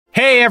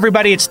Hey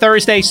everybody, it's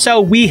Thursday,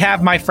 so we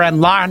have my friend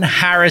Lon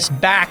Harris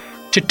back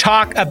to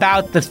talk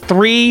about the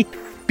three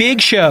big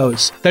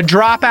shows, the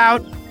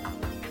Dropout,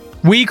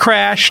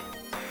 WeCrashed,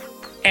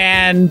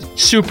 and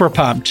Super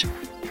Pumped.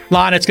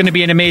 Lon, it's going to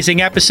be an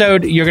amazing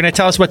episode. You're going to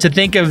tell us what to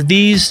think of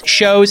these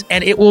shows,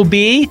 and it will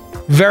be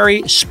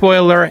very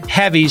spoiler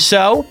heavy.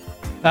 So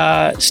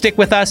stick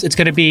with us. It's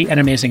going to be an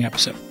amazing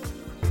episode.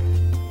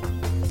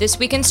 This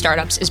Week in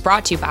Startups is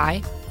brought to you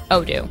by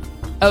Odoo.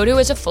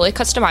 Odoo is a fully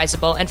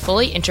customizable and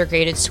fully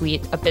integrated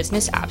suite of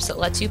business apps that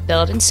lets you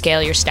build and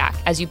scale your stack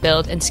as you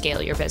build and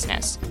scale your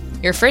business.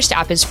 Your first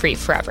app is free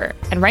forever,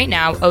 and right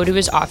now, Odoo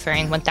is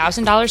offering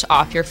 $1,000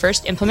 off your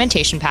first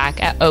implementation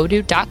pack at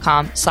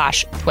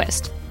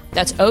odoo.com/twist.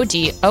 That's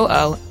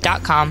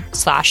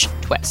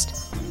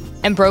odoo.com/twist.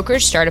 And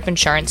Broker's Startup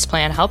Insurance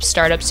Plan helps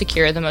startups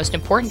secure the most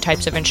important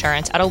types of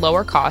insurance at a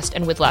lower cost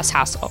and with less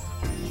hassle.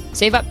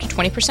 Save up to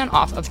 20%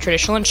 off of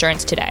traditional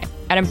insurance today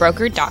at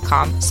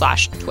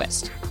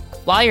embroker.com/twist.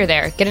 While you're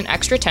there, get an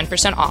extra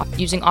 10% off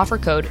using offer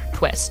code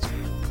TWIST.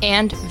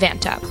 And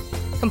Vanta.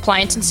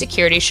 Compliance and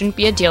security shouldn't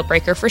be a deal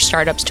breaker for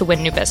startups to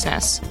win new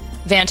business.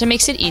 Vanta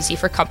makes it easy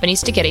for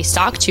companies to get a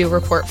SOC 2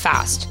 report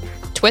fast.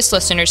 Twist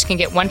listeners can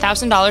get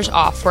 $1,000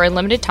 off for a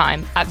limited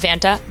time at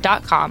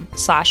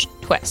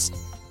vanta.com/twist.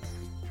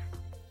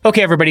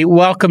 Okay, everybody,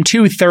 welcome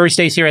to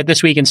Thursdays here at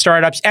This Week in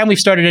Startups. And we've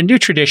started a new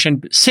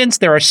tradition since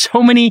there are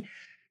so many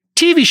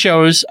TV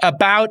shows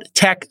about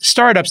tech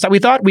startups that we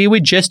thought we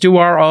would just do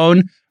our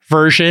own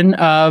version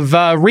of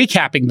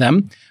recapping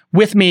them.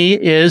 With me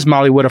is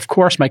Molly Wood, of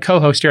course, my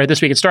co-host here at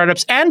This Week in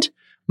Startups, and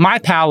my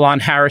pal Lon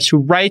Harris, who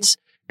writes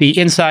the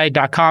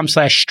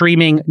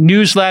inside.com/streaming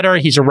newsletter.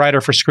 He's a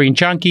writer for Screen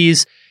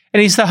Junkies,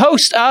 and he's the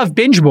host of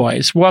Binge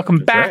Boys.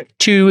 Welcome back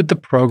to the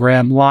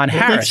program, Lon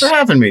Harris. Thanks for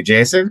having me,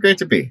 Jason. Great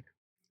to be.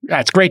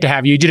 It's great to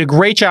have you. You did a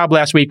great job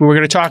last week. We were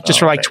going to talk just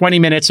for like 20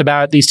 minutes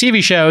about these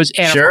TV shows.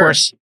 And of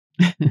course,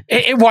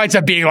 it winds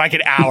up being like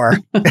an hour.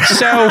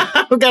 So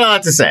we've got a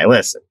lot to say.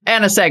 Listen.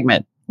 And a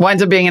segment.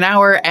 Winds up being an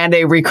hour and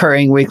a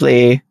recurring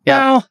weekly.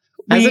 Well,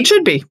 as it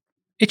should be.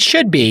 It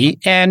should be.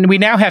 And we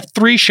now have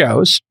three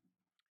shows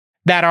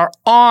that are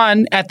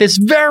on at this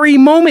very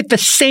moment, the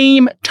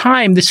same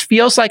time. This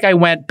feels like I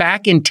went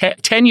back in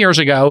 10 years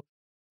ago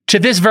to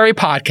this very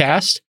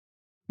podcast.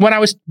 When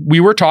we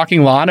were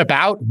talking, Lon,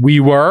 about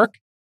WeWork,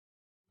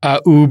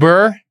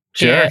 Uber,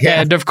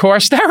 and of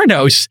course,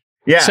 Theranos.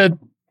 Yeah. So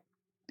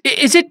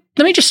let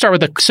me just start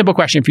with a simple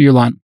question for you,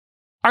 Lon.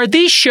 Are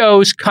these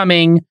shows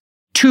coming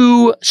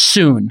too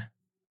soon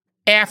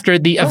after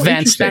the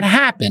events that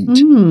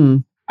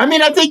happened? I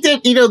mean, I think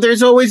that,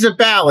 there's always a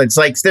balance.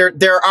 Like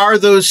there are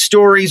those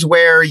stories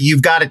where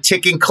you've got a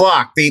ticking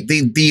clock.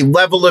 The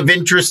level of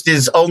interest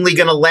is only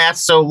going to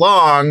last so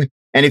long.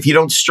 And if you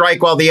don't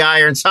strike while the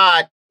iron's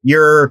hot,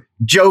 you're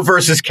Joe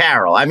versus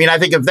Carol. I mean, I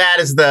think of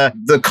that as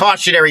the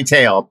cautionary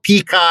tale.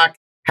 Peacock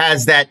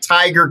has that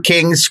Tiger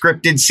King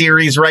scripted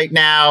series right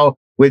now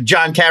with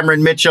John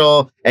Cameron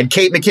Mitchell and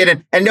Kate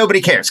McKinnon, and nobody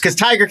cares because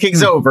Tiger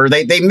King's over.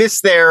 They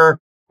missed their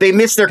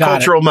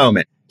cultural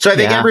moment. So I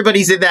think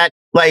everybody's in that,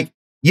 like,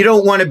 you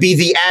don't want to be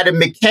the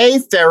Adam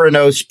McKay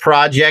Theranos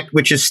project,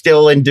 which is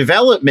still in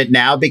development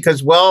now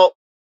because, well,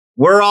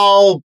 we're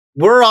all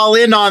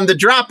in on the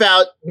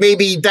Dropout.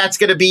 Maybe that's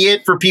going to be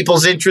it for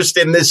people's interest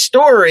in this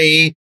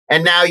story.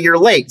 And now you're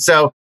late.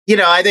 So,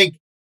 I think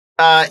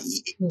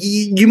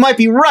you might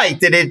be right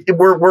that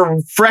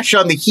we're fresh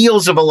on the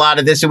heels of a lot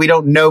of this. And we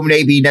don't know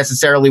maybe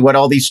necessarily what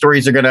all these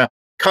stories are going to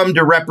come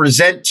to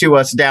represent to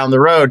us down the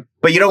road.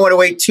 But you don't want to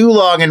wait too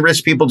long and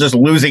risk people just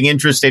losing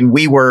interest in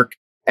WeWork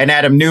and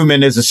Adam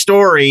Newman as a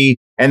story.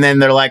 And then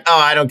they're like, oh,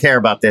 I don't care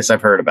about this.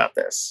 I've heard about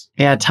this.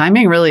 Yeah,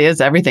 timing really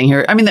is everything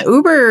here. I mean, the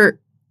Uber...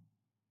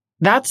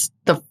 That's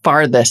the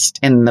farthest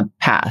in the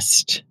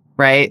past,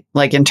 right?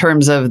 Like in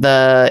terms of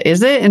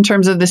is it in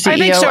terms of the CEO? I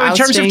think so. In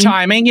terms of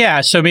timing,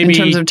 yeah. So maybe in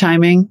terms of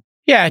timing,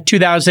 yeah,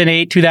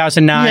 2008,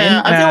 2009.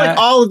 Yeah, I feel like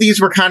all of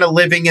these were kind of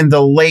living in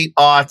the late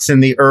aughts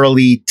and the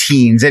early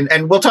teens,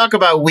 and we'll talk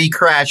about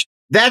WeCrashed.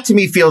 That to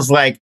me feels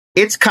like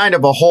it's kind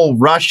of a whole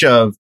rush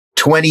of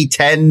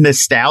 2010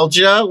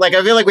 nostalgia. Like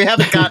I feel like we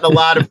haven't gotten a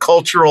lot of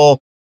cultural.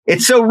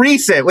 It's so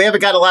recent. We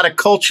haven't got a lot of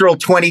cultural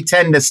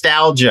 2010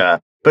 nostalgia.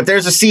 But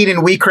there's a scene in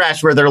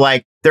WeCrashed where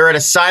they're at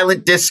a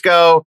silent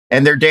disco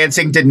and they're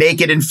dancing to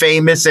Naked and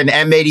Famous and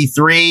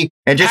M83.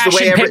 And just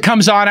Passion the way Pit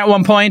comes on at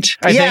one point,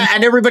 I think.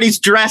 And everybody's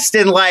dressed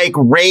in like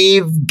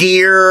rave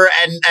gear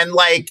and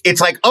like, it's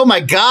like, oh my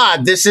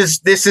God, this is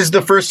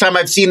the first time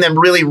I've seen them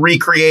really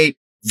recreate.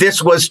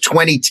 This was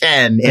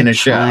 2010 in a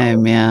show.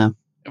 Yeah.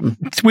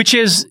 Which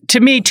is, to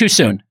me, too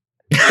soon.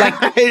 Like,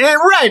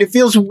 right. It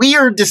feels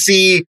weird to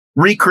see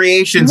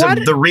recreations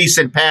of the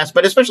recent past,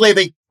 but especially I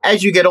think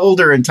as you get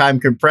older and time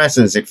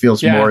compresses, it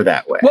feels more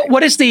that way.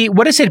 What has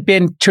it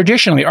been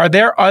traditionally? Are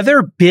there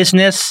other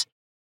business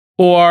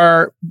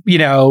or,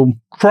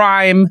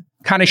 crime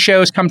kind of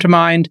shows come to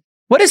mind?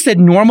 What is the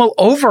normal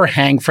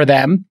overhang for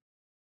them?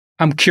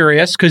 I'm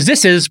curious because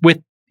this is with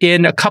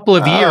in a couple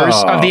of years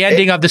of the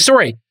ending of the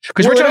story.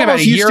 Because we're talking about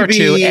a year or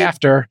two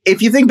after.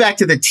 If you think back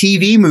to the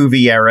TV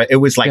movie era, it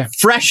was like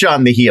fresh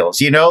on the heels,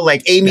 you know,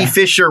 like Amy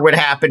Fisher would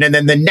happen. And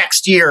then the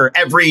next year,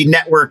 every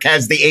network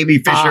has the Amy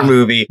Fisher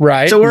movie.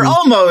 Right. So we're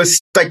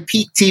almost like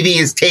peak TV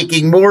is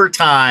taking more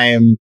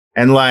time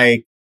and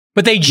like.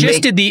 But they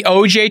just did the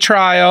OJ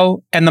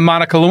trial and the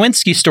Monica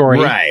Lewinsky story.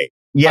 Right.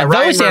 Yeah,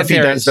 Ryan Murphy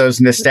does those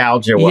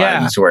nostalgia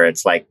ones where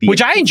it's like...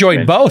 Which I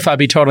enjoyed both, I'll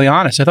be totally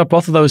honest. I thought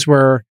both of those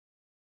were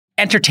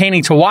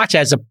entertaining to watch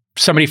as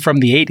somebody from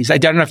the 80s. I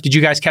don't know did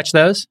you guys catch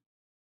those?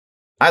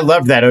 I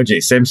loved that O.J.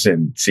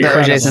 Simpson series. The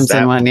O.J.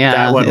 Simpson one,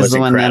 that one was the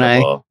one that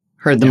I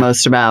heard the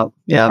most about.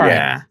 Yeah. Right.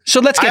 Yeah.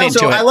 So let's get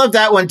into it. I love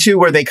that one too,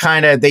 where they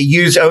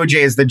use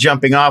O.J. as the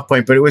jumping off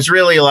point, but it was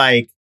really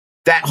like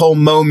that whole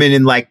moment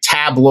in like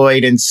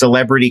tabloid and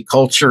celebrity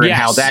culture and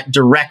how that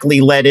directly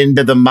led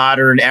into the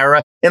modern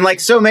era in like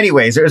so many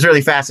ways. It was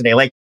really fascinating.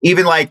 Like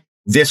even like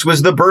this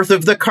was the birth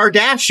of the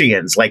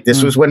Kardashians. Like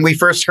this was when we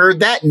first heard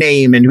that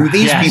name and who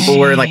these people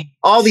were. Like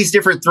all these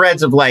different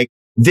threads of like,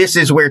 this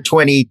is where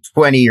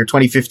 2020 or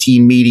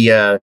 2015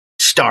 media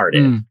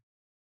started.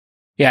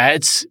 Yeah,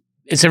 it's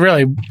a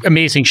really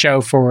amazing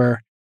show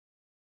for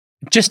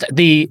just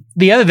the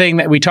other thing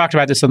that we talked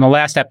about this on the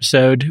last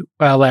episode,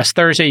 last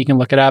Thursday, you can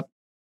look it up.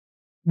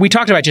 We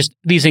talked about just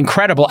these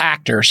incredible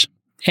actors,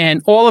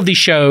 and all of these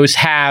shows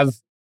have,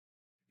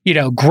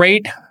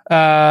 great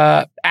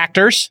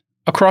actors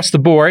across the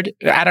board.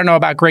 I don't know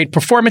about great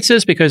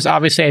performances because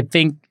obviously I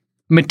think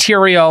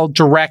material,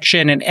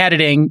 direction, and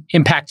editing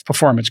impacts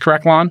performance.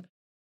 Correct, Lon?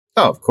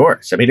 Oh, of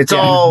course. I mean, it's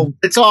all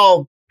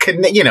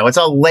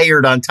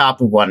layered on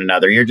top of one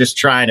another. You're just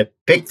trying to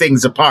pick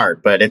things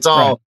apart, but it's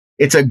all,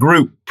 it's a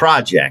group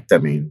project. I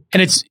mean,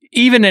 and it's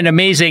even an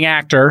amazing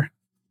actor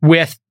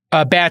with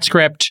a bad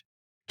script.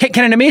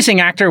 Can an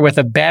amazing actor with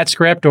a bad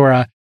script or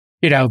a,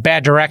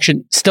 bad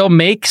direction still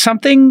make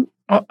something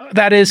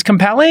that is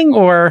compelling,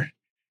 or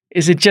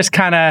is it just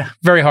kind of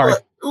very hard?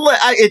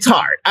 It's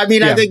hard. I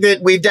mean, I think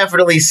that we've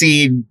definitely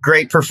seen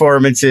great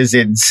performances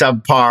in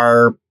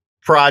subpar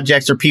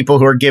projects or people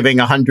who are giving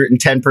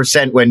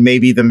 110% when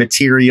maybe the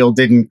material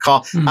didn't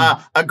call.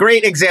 A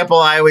great example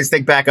I always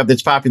think back of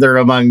that's popular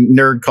among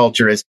nerd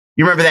culture is,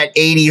 you remember that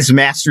 80s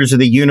Masters of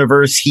the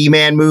Universe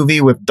He-Man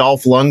movie with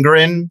Dolph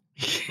Lundgren?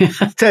 I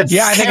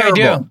think I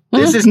do.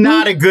 This is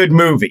not a good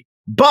movie.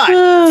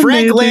 But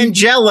Frank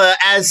Langella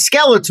as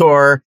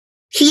Skeletor,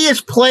 he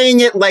is playing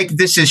it like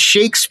this is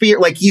Shakespeare,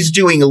 like he's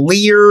doing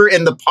Lear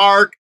in the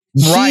park.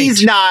 Right.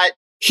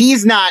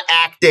 He's not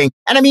acting.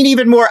 And I mean,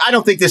 even more, I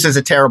don't think this is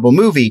a terrible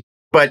movie,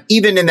 but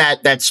even in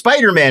that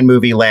Spider-Man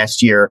movie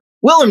last year,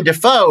 Willem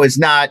Dafoe is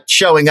not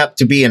showing up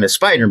to be in a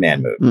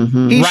Spider-Man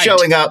movie. He's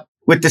showing up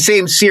with the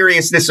same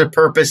seriousness of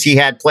purpose he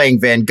had playing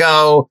Van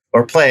Gogh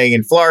or playing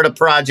in Florida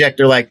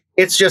Project, or like,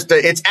 it's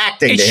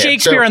acting. It's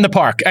Shakespeare in the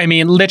park. I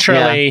mean,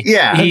 literally.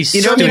 Yeah. He's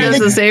he does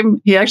the same.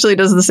 He actually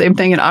does the same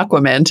thing in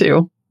Aquaman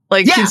too.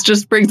 Like he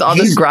just brings all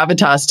this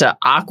gravitas to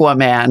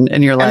Aquaman,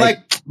 and you're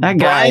like that guy.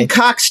 Brian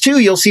Cox too.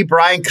 You'll see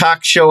Brian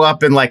Cox show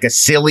up in like a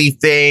silly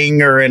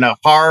thing or in a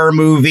horror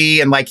movie,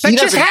 and like that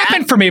just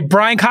happened for me.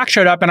 Brian Cox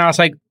showed up, and I was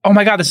like, "Oh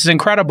my god, this is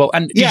incredible!"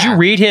 And did you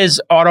read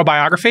his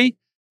autobiography?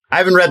 I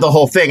haven't read the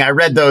whole thing. I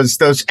read those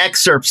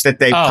excerpts that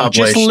they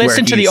published. Just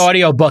listen to the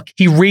audiobook.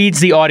 He reads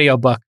the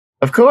audiobook.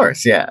 Of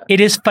course, yeah. It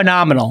is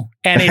phenomenal.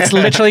 And it's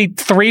literally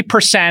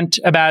 3%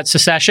 about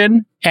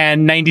secession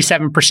and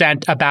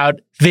 97% about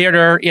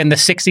theater in the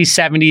 60s,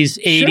 70s,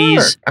 80s.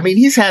 Sure. I mean,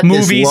 he's had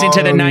movies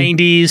into the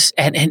 90s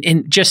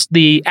and just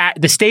the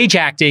stage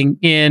acting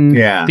in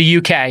the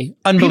UK.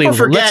 Unbelievable. People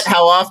forget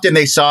how often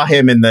they saw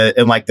him in the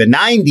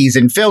 90s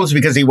in films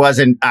because he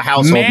wasn't a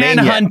household name yet.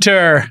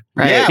 Manhunter.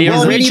 Right. Yeah,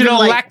 the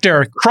original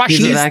Lecter.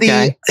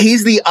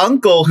 He's the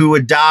uncle who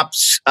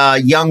adopts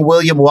young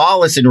William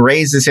Wallace and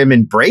raises him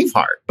in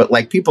Braveheart. But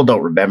like people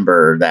don't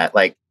remember that,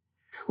 like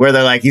where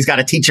they're like, he's got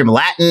to teach him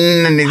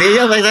Latin, and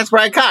like, that's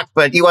Brian Cox,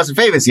 but he wasn't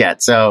famous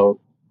yet. So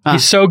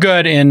he's so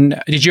good.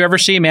 Did you ever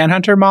see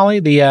Manhunter, Molly?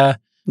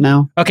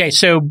 No. Okay,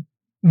 so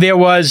there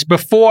was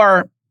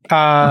before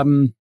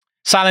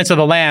Silence of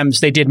the Lambs,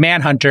 they did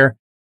Manhunter,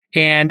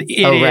 and it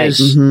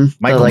is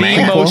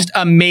the most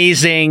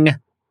amazing.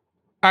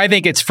 I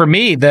think it's for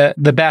me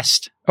the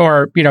best,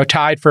 or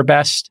tied for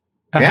best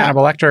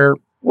Hannibal Lecter.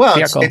 Well,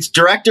 it's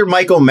director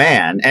Michael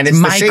Mann, and it's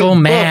Michael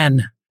Mann.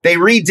 Book. They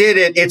redid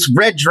it. It's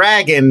Red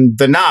Dragon,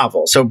 the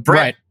novel. So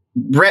Brett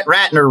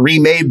Ratner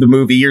remade the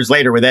movie years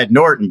later with Ed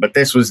Norton, but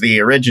this was the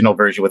original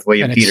version with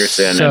William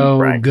Peterson. So and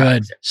Brian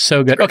good, Cox.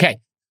 So good. Okay,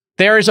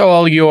 there's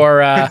all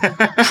your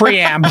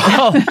preamble.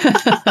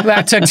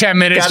 That took 10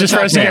 minutes just for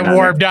us to get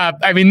warmed up.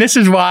 I mean, this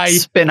is why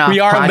we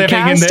are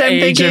living in the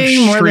age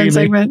of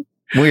streaming.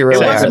 We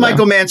really it wasn't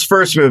Michael Mann's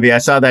first movie. I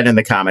saw that in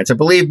the comments. I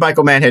believe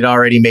Michael Mann had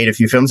already made a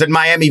few films. In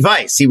Miami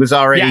Vice, he was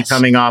already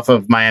coming off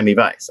of Miami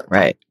Vice.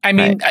 Right. I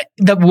mean,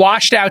 the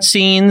washed out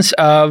scenes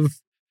of,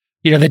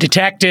 the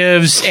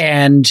detectives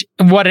and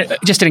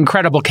just an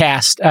incredible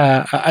cast.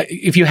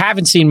 If you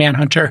haven't seen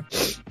Manhunter,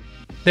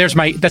 that's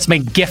my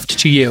gift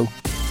to you.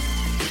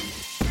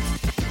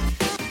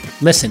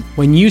 Listen,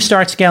 when you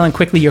start scaling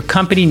quickly, your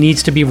company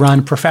needs to be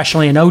run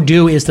professionally, and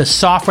Odoo is the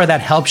software that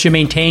helps you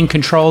maintain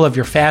control of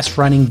your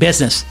fast-running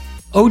business.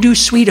 Odoo's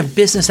suite of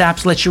business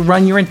apps lets you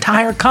run your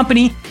entire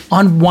company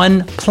on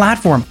one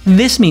platform.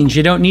 This means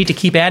you don't need to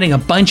keep adding a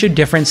bunch of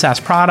different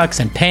SaaS products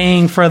and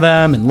paying for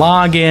them and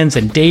logins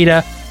and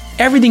data.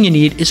 Everything you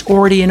need is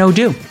already in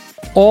Odoo.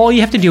 All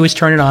you have to do is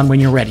turn it on when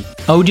you're ready.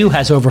 Odoo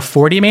has over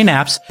 40 main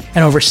apps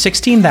and over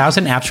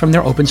 16,000 apps from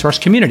their open source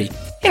community.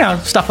 You know,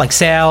 stuff like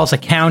sales,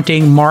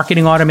 accounting,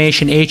 marketing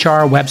automation,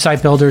 HR,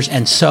 website builders,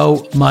 and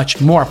so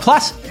much more.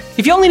 Plus,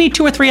 if you only need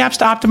 2 or 3 apps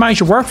to optimize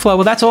your workflow,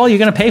 well, that's all you're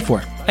going to pay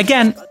for.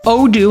 Again,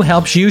 Odoo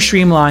helps you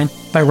streamline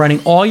by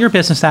running all your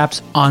business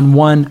apps on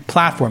one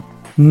platform.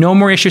 No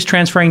more issues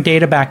transferring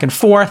data back and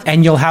forth,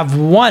 and you'll have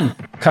one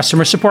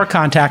customer support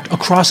contact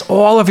across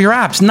all of your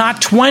apps,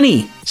 not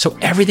 20. So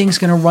everything's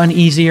going to run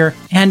easier,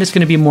 and it's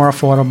going to be more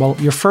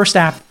affordable. Your first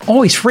app,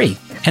 always free.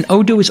 And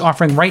Odoo is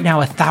offering right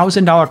now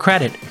 $1,000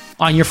 credit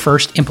on your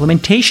first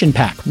implementation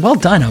pack. Well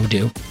done,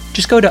 Odoo.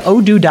 Just go to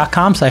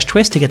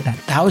odoo.com/twist to get that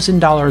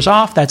 $1,000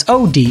 off. That's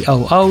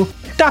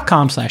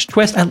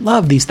odoo.com/twist. I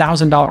love these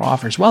 $1,000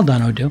 offers. Well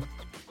done, Odoo.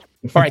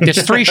 All right,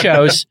 there's 3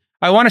 shows.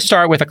 I want to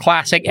start with a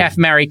classic, F,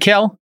 Marry,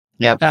 Kill.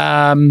 Yep.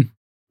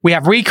 We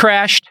have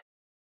WeCrashed,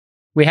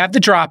 we have The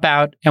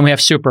Dropout, and we have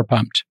Super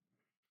Pumped.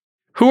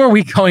 Who are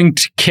we going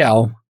to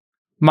kill?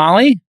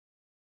 Molly?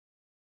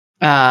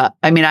 I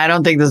mean, I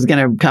don't think this is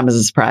going to come as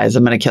a surprise.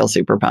 I'm going to kill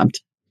Super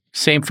Pumped.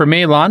 Same for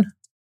me, Lon.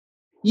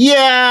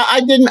 Yeah,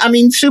 I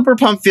mean, Super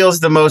Pumped feels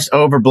the most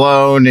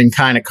overblown and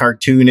kind of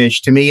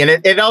cartoonish to me.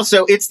 And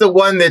it's the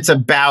one that's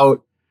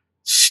about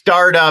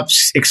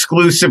startups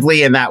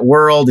exclusively in that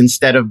world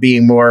instead of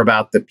being more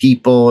about the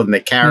people and the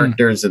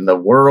characters and the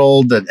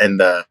world and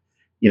the,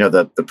 you know,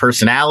 the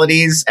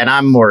personalities. And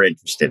I'm more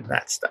interested in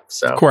that stuff.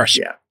 So, of course.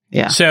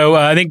 Yeah. So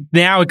I think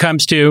now it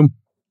comes to,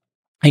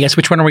 I guess,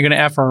 which one are we going to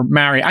F or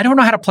marry? I don't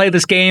know how to play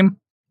this game.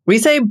 We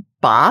say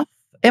Boff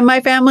in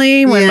my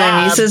family when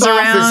my niece is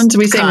around.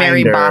 We say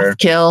marry, Boff,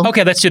 kill.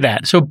 Okay, let's do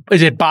that. So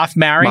is it Boff,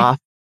 marry? Boff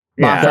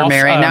or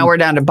marry. Now we're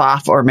down to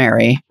Boff or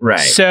marry. Right.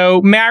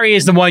 So marry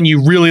is the one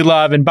you really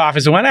love, and Boff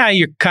is the one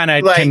you're kind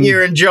of like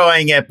you're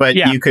enjoying it, but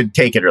you could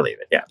take it or leave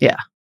it. Yeah.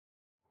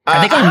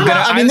 I think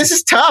I mean, this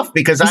is tough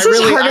because this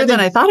is harder than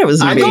I thought it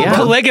was going to be.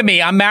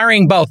 Polygamy. I'm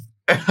marrying both.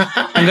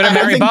 I'm going to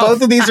marry both.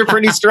 Both of these are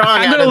pretty strong.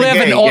 I'm going to live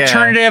an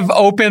alternative,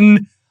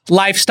 open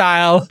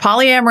lifestyle.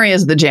 Polyamory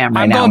is the jam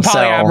right now. I'm going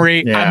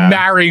polyamory. So, I'm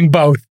marrying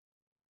both.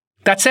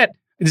 That's it.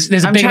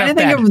 I'm trying to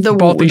think of the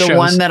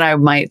one that I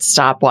might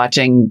stop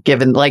watching,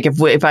 given like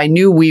if I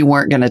knew we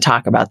weren't going to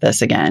talk about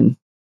this again.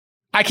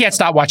 I can't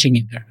stop watching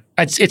either.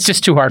 It's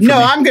just too hard for me. No,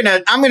 I'm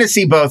gonna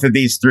see both of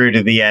these through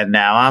to the end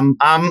now.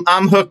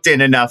 I'm hooked in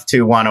enough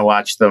to want to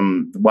watch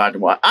them.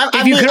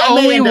 If you could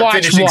only watch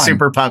finishing one.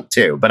 Super Pumped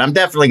too, but I'm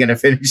definitely gonna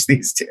finish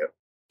these 2.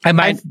 I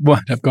might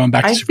end up going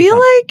back to Super feel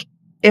Pumped. like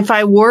if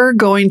I were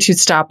going to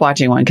stop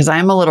watching one, because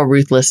I'm a little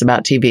ruthless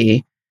about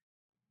TV,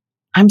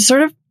 I'm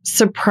sort of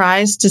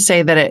surprised to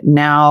say that it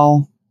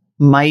now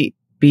might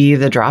be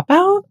The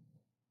Dropout.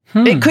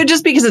 It could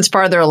just be because it's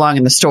farther along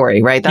in the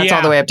story, right? That's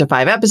all the way up to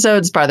 5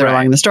 episodes, farther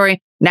along in the story.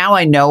 Now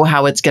I know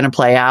how it's going to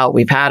play out.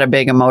 We've had a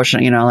big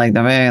emotion, like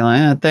the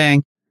big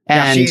thing.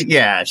 And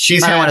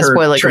she's I don't want to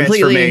spoil it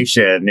completely.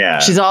 Yeah.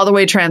 She's all the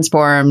way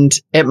transformed.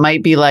 It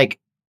might be like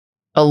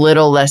a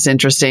little less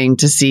interesting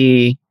to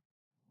see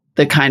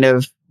the kind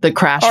of the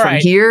crash from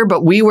here,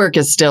 but WeWork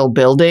is still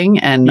building.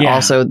 And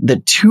also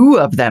the 2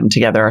 of them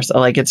together are so,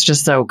 like, it's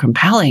just so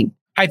compelling.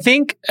 I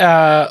think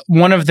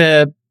one of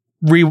the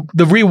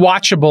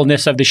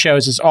rewatchableness of the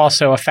shows is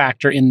also a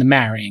factor in the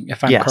marrying,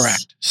 if I'm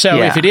correct. So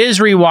if it is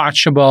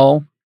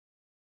rewatchable,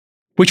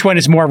 which one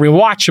is more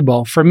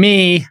rewatchable? For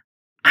me,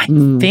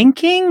 I'm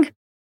thinking,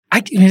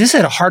 this is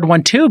a hard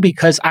one too,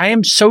 because I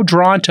am so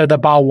drawn to the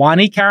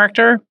Balwani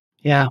character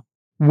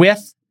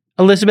with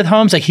Elizabeth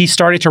Holmes. Like he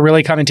started to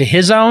really come into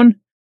his own.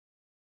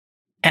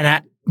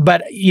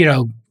 But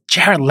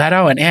Jared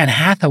Leto and Anne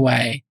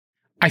Hathaway,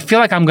 I feel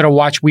like I'm going to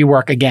watch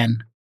WeWork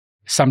again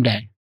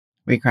someday.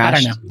 WeCrashed. I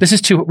don't know. This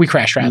is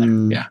WeCrashed rather.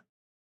 Yeah. All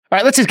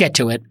right, let's just get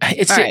to it. All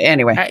right,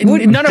 anyway.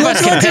 None of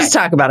us can just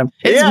talk about them.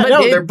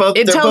 They're both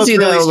tells you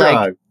really though, strong.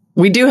 like,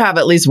 we do have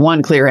at least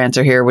one clear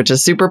answer here, which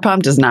is Super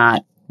Pumped is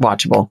not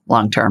watchable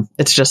long term.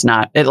 It's just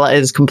not. It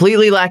is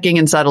completely lacking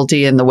in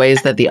subtlety in the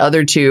ways that the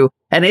other 2,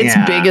 and its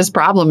biggest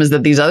problem is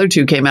that these other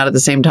 2 came out at the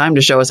same time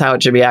to show us how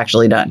it should be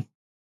actually done.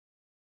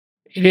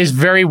 It is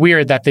very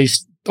weird that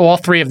all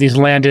 3 of these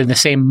landed in the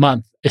same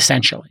month,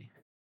 essentially.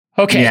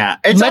 Okay. Yeah.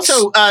 It's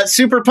also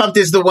Super Pumped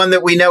is the one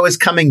that we know is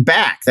coming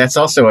back. That's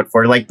also it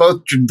for like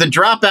both The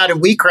Dropout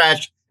and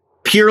WeCrashed,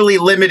 purely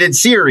limited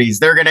series.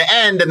 They're going to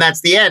end and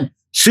that's the end.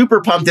 Super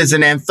Pumped is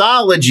an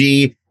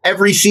anthology.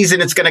 Every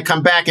season it's going to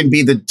come back and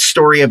be the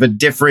story of a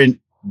different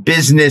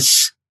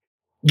business,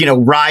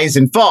 rise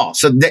and fall.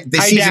 So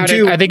the season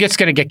 2, I think it's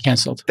going to get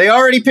canceled. They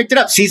already picked it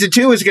up. Season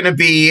 2 is going to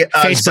be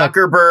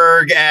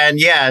Zuckerberg and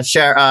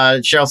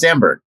Sheryl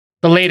Sandberg.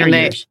 The later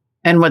years.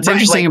 And what's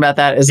interesting about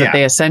that is that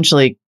they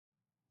essentially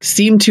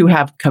seem to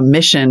have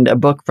commissioned a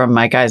book from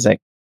Mike Isaac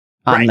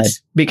on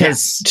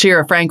because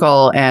Shira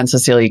Frankel and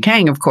Cecilia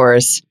Kang, of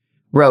course,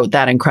 wrote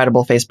that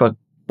incredible Facebook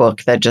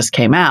book that just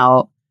came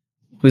out,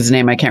 whose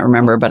name I can't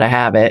remember, but I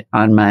have it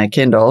on my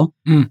Kindle.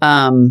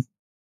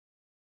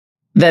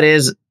 That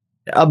is,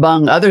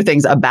 among other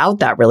things, about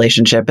that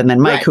relationship. And then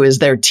Mike, who is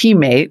their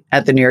teammate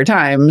at the New York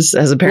Times,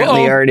 has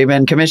apparently already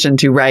been commissioned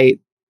to write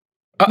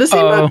the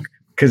same book.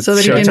 So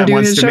that Showtime he can do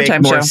his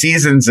Showtime show. More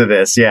seasons of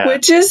this,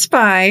 which is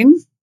fine.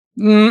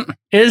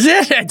 Is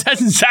it? It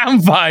doesn't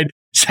sound fine.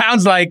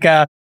 Sounds like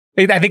I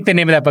think the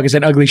name of that book is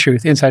An Ugly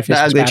Truth, Inside The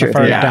Ugly Truth.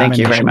 Yeah, thank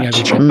you very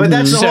much. But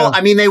that's the whole,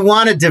 I mean, they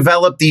want to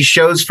develop these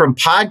shows from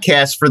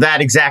podcasts for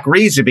that exact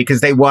reason,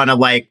 because they want to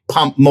like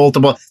pump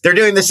multiple. They're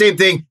doing the same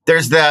thing.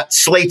 There's the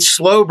Slate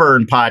Slow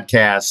Burn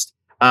podcast,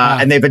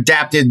 and they've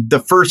adapted the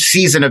first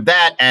season of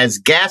that as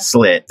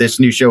Gaslit, this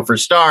new show for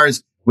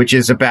Starz, which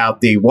is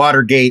about the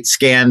Watergate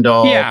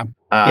scandal. Yeah.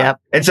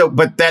 And so,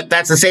 but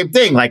that's the same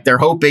thing. Like they're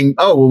hoping,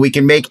 we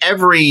can make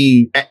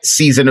every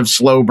season of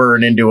Slow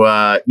Burn into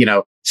a,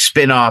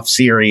 spin-off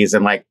series.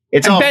 And like,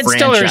 it's all Ben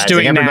Stiller's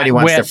doing Everybody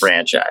wants to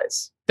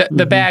franchise.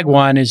 The Bag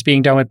one is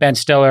being done with Ben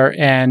Stiller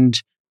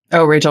and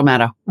Rachel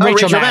Maddow.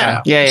 Rachel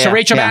Maddow. Yeah. So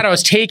Rachel Maddow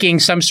is taking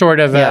some sort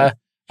of a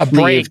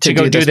break to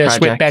go do this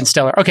with Ben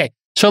Stiller. Okay.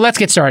 So let's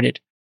get started.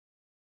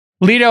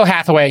 Leto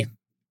Hathaway.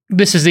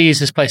 This is the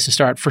easiest place to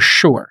start for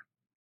sure.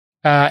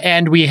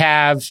 And we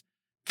have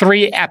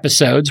 3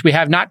 episodes. We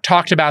have not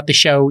talked about the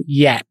show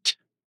yet.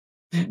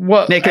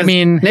 Well, Nick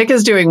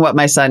is doing what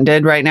my son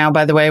did right now,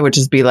 by the way, which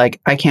is be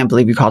like, I can't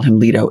believe you called him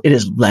Leto. It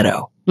is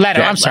Leto.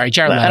 I'm sorry,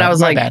 Jared Leto. And I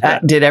was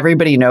did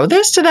everybody know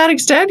this to that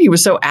extent? He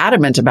was we are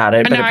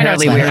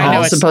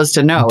all supposed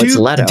to know it's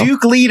Leto.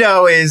 Duke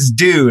Leto is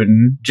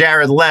Dune.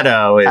 Jared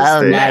Leto is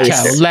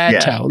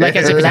Leto. Like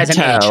as if it has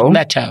an H.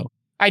 Leto.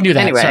 I knew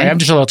that. Anyway, sorry, I'm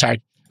just a little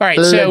tired. All right,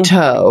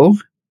 so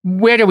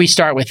where do we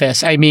start with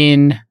this? I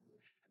mean,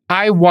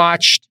 I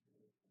watched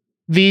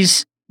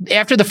these.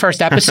 After the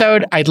first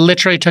episode, I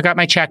literally took out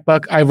my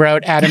checkbook. I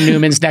wrote Adam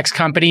Newman's next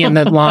company in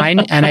the line,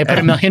 and I put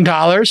 $1 million.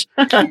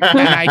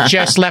 And I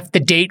just left the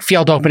date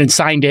field open and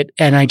signed it,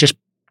 and I just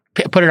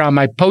put it on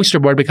my poster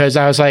board because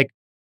I was like,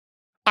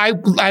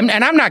 I'm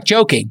not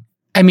joking.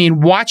 I mean,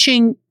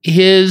 watching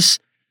his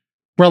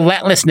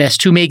relentlessness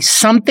to make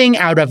something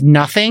out of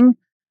nothing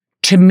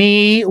to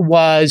me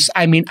was,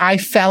 I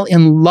fell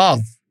in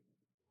love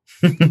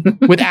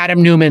with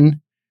Adam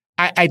Newman.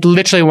 I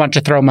literally want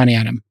to throw money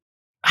at him.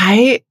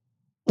 I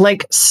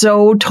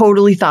so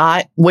totally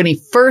thought when he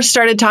first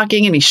started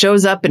talking and he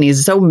shows up and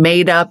he's so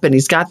made up and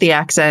he's got the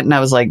accent, and I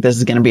was like, this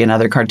is going to be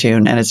another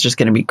cartoon and it's just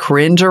going to be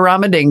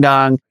cringe-a-rama ding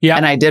dong. Yeah.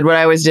 And I did what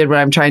I always did when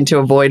I'm trying to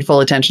avoid full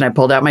attention. I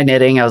pulled out my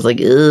knitting. I was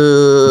like,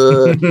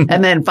 ugh.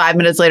 And then 5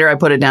 minutes later, I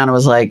put it down and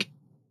was like,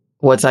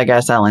 what's that guy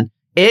selling?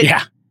 It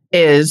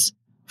is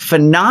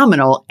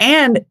phenomenal.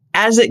 And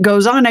as it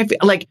goes on, I feel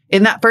like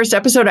in that first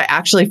episode, I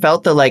actually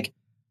felt the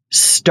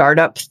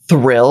startup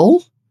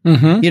thrill.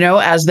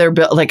 As they're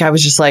built, I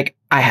was just like,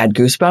 I had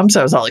goosebumps.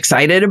 I was all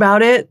excited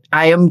about it.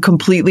 I am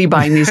completely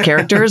buying these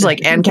characters.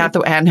 Anne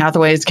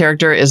Hathaway's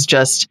character is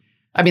just,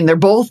 they're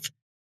both,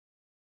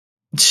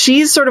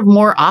 she's sort of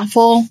more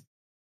awful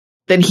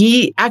than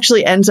he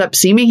actually ends up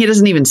seeming. He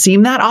doesn't even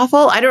seem that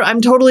awful.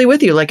 I'm totally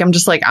with you. I'm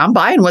just I'm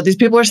buying what these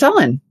people are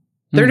selling.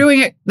 They're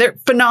doing it. They're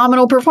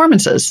phenomenal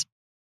performances.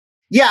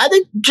 Yeah, I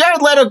think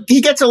Jared Leto,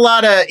 he gets a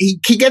lot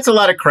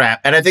of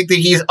crap, and I think that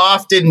he's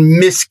often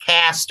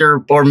miscast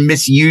or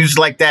misused,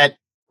 like that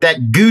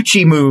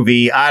Gucci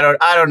movie. I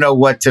don't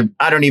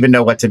even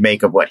know what to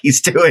make of what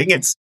he's doing.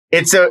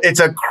 It's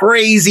a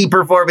crazy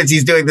performance.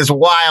 He's doing this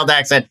wild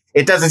accent.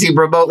 It doesn't seem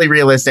remotely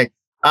realistic.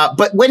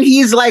 But when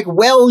he's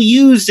well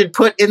used and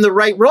put in the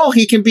right role,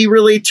 he can be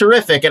really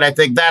terrific. And I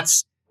think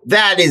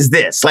that is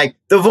this.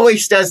 The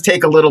voice does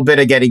take a little bit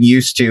of getting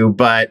used to,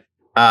 but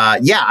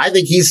I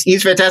think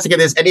he's fantastic at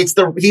this, and he's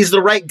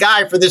the right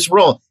guy for this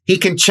role. He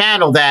can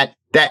channel that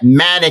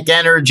manic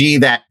energy,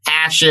 that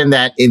passion,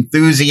 that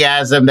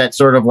enthusiasm, that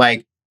sort of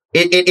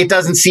he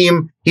doesn't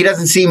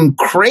seem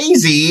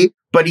crazy,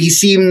 but he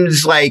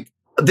seems like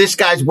this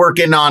guy's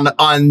working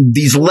on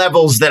these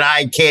levels that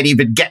I can't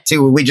even get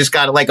to. We just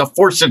got a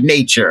force of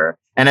nature.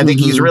 And I think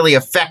he's really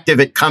effective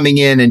at coming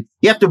in, and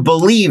you have to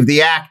believe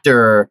the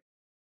actor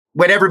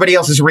when everybody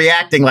else is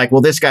reacting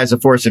well, this guy's a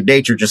force of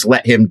nature, just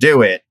let him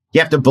do it. You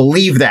have to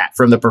believe that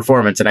from the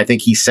performance. And I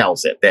think he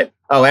sells it that,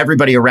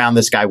 everybody around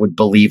this guy would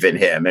believe in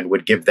him and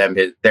would give them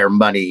their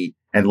money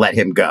and let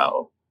him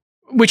go.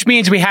 Which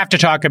means we have to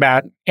talk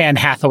about Anne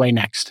Hathaway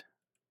next.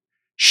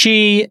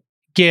 She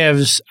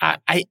gives,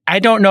 I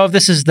don't know if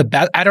this is the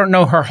best. I don't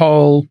know her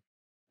whole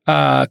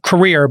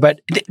career, but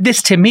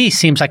this to me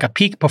seems like a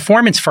peak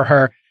performance for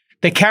her.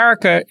 The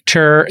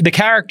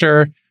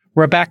character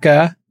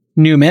Rebecca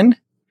Newman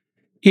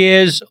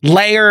is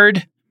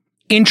layered,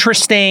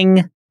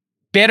 interesting,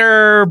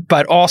 bitter,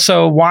 but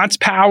also wants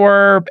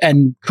power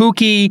and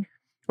kooky.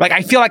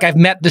 I feel like I've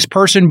met this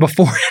person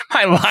before in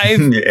my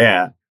life.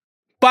 Yeah.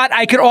 But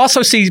I could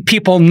also see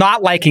people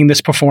not liking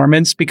this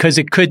performance because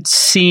it could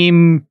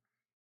seem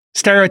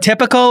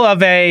stereotypical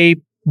of a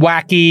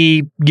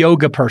wacky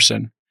yoga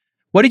person.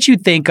 What did you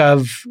think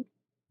of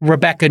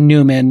Rebecca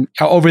Newman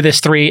over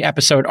this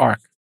 3-episode arc?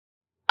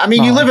 I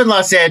mean, you live in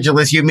Los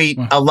Angeles, you meet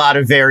a lot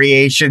of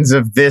variations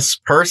of this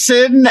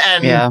person,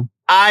 and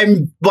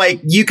I'm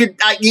like, you could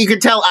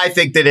tell, I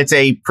think that it's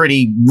a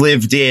pretty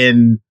lived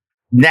in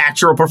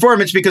natural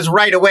performance, because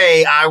right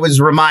away I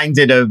was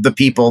reminded of the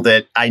people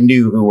that I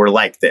knew who were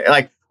like that.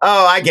 Like,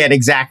 oh, I get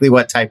exactly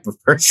what type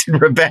of person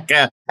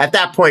Rebecca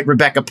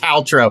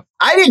Paltrow.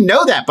 I didn't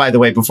know that, by the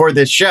way, before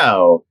this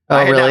show.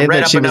 I had not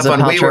read up enough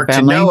on WeWork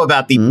to know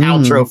about the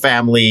Paltrow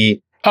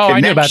family. Oh, connection. I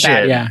knew about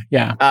that.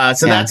 Yeah.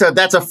 So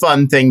that's a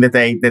fun thing that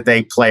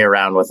they play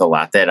around with a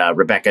lot. That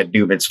Rebecca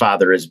Newman's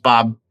father is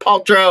Bob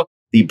Paltrow,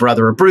 the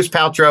brother of Bruce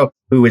Paltrow,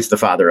 who is the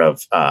father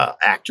of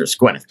actress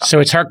Gwyneth Paltrow. So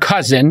it's her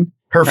cousin.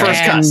 Her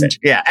first cousin.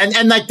 Yeah.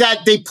 And like that,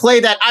 they play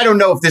that. I don't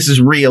know if this is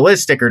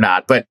realistic or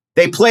not, but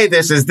they play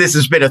this as this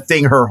has been a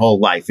thing her whole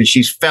life. And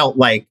she's felt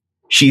like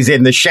she's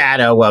in the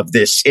shadow of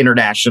this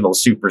international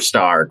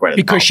superstar, Gwyneth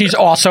because Paltrow. She's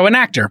also an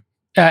actor.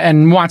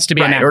 And wants to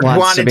be an actor. Or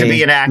wanted to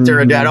be an actor.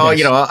 And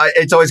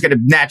it's always going to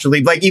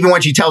naturally, like, even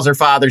when she tells her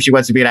father she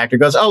wants to be an actor,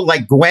 goes, oh,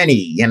 like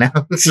Gwenny,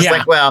 It's just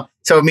like, well,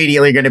 so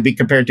immediately going to be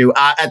compared to,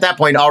 at that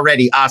point,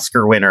 already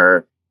Oscar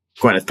winner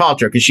Gwyneth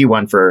Paltrow, because she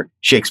won for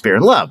Shakespeare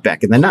in Love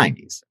back in the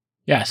 90s.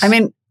 Yes. I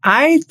mean,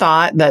 I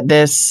thought that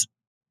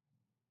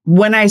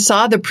when I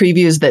saw the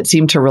previews that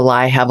seemed to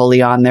rely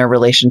heavily on their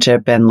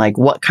relationship and like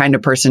what kind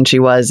of person she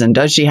was and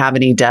does she have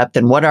any depth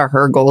and what are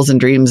her goals and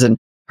dreams and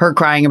her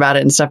crying about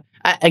it and stuff.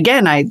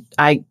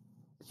 I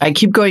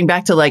keep going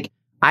back to like,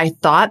 I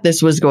thought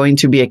this was going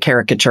to be a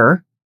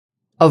caricature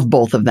of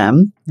both of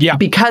them. Yeah.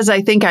 Because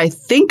I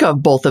think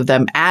of both of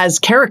them as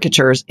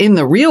caricatures in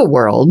the real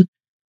world.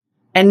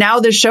 And now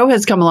the show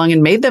has come along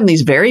and made them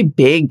these very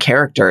big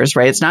characters,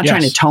 right? It's not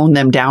trying to tone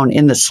them down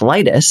in the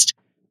slightest,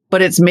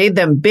 but it's made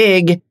them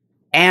big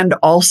and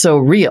also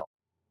real.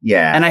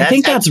 Yeah. And I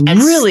think that's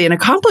really an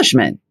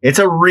accomplishment. It's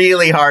a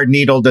really hard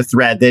needle to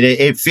thread that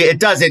it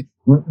doesn't.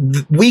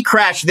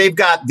 WeCrashed, they've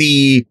got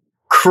the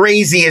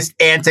craziest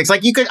antics.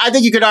 Like I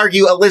think you could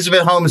argue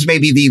Elizabeth Holmes may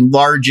be the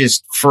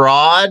largest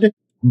fraud,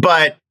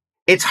 but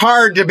it's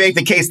hard to make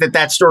the case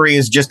that story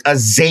is just a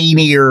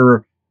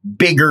zanier,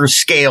 bigger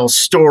scale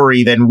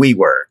story than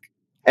WeWork.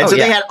 And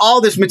they had all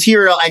this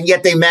material, and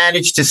yet they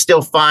managed to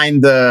still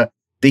find the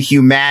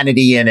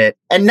humanity in it.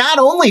 And not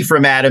only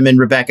from Adam and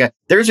Rebecca,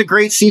 there's a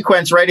great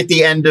sequence right at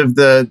the end of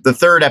the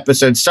 3rd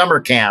episode, Summer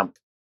Camp,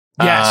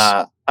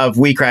 of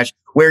WeCrashed,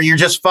 where you're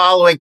just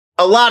following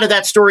a lot of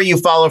that story you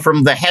follow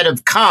from the head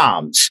of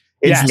comms.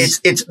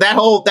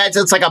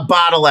 It's like a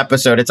bottle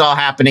episode. It's all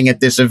happening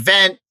at this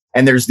event,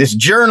 and there's this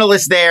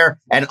journalist there,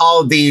 and all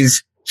of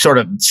these sort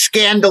of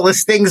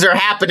scandalous things are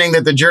happening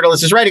that the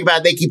journalist is writing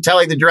about. They keep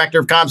telling the director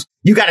of comms,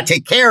 you got to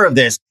take care of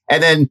this.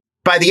 And then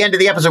by the end of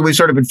the episode, we've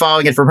sort of been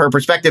following it from her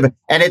perspective.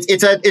 And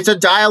it's a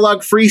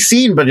dialogue free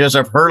scene, but just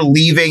of her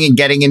leaving and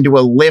getting into a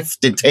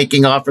lift and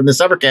taking off from the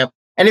summer camp.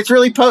 And it's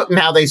really potent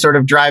how they sort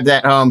of drive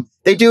that home.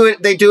 They do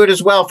it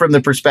as well from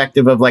the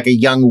perspective of like a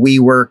young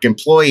WeWork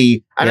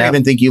employee. I don't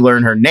even think you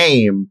learn her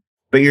name,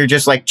 but you're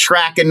just like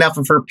track enough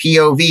of her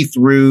POV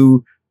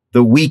through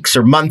the weeks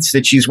or months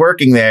that she's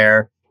working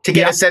there to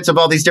get a sense of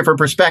all these different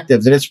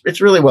perspectives. And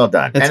it's really well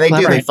done. And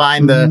they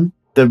find the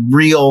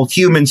real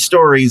human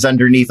stories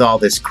underneath all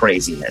this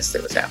craziness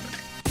that was happening.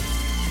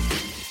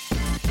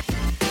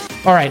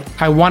 All right,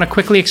 I want to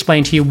quickly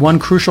explain to you one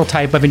crucial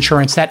type of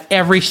insurance that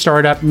every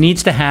startup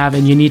needs to have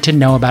and you need to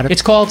know about it.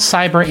 It's called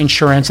cyber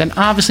insurance, and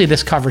obviously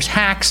this covers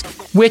hacks,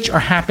 which are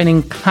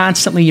happening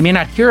constantly. You may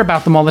not hear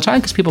about them all the time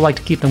because people like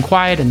to keep them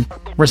quiet and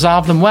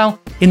resolve them. Well,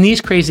 in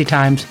these crazy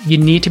times, you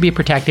need to be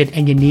protected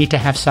and you need to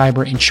have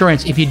cyber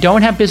insurance. If you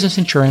don't have business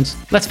insurance,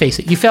 let's face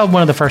it, you failed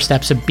one of the first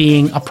steps of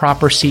being a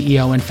proper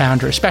CEO and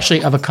founder,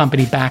 especially of a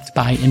company backed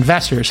by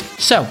investors.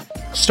 So,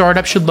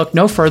 startups should look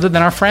no further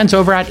than our friends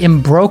over at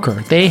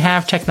Embroker. They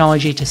have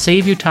technology to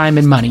save you time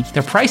and money.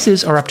 Their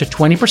prices are up to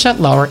 20%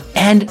 lower,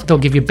 and they'll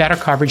give you better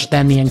coverage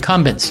than the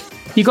incumbents.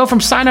 You go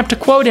from sign up to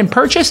quote and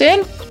purchase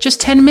in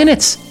just 10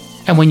 minutes.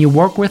 And when you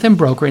work with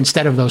Embroker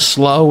instead of those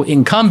slow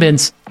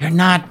incumbents, you're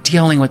not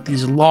dealing with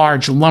these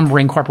large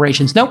lumbering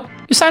corporations. Nope,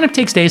 your sign up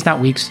takes days, not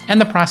weeks, and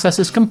the process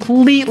is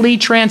completely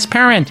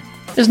transparent.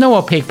 There's no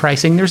opaque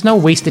pricing. There's no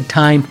wasted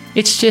time.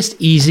 It's just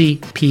easy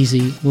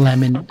peasy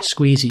lemon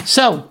squeezy.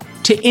 So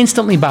to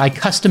instantly buy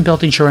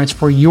custom-built insurance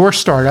for your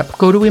startup,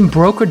 go to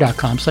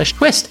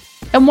embroker.com/twist.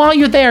 And while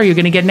you're there, you're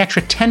going to get an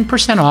extra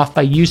 10% off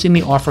by using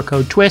the offer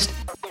code TWIST,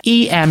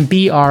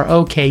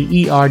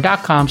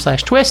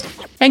 EMBROKER.com/twist,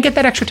 and get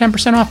that extra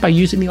 10% off by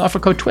using the offer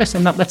code TWIST,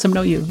 and that lets them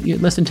know you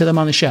listen to them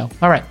on the show.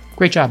 All right.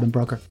 Great job,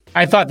 Embroker.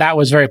 I thought that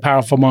was a very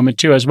powerful moment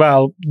too as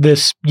well.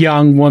 This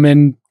young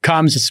woman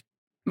comes, it's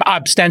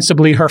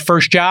ostensibly her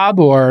first job,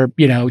 or,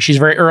 she's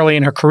very early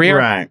in her career.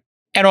 Right.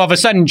 And all of a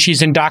sudden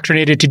she's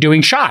indoctrinated to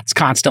doing shots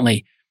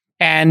constantly.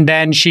 And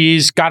then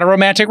she's got a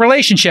romantic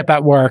relationship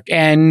at work,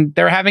 and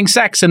they're having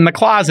sex in the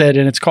closet,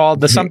 and it's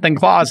called the something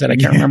closet. I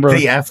can't remember.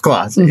 The F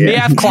closet. Yeah. The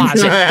F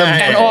closet.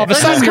 And all of a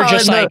sudden you're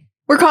just like,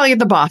 We're calling it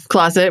the Boff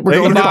closet. We're The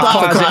going to the Boff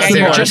Boff closet. And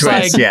you're just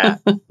like, yeah.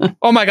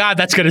 oh my God,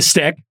 that's going to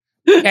stick.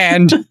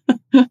 And,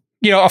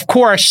 of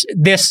course,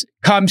 this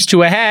comes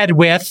to a head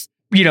with,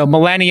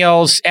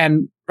 millennials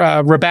and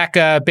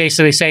Rebecca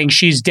basically saying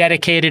she's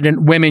dedicated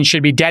and women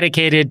should be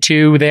dedicated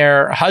to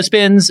their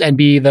husbands and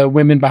be the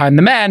women behind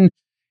the men.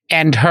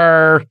 And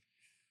her,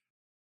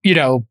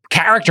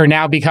 character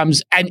now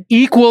becomes an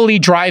equally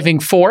driving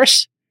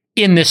force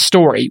in this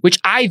story, which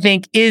I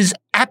think is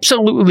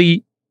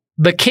absolutely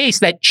the case,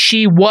 that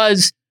she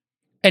was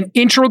an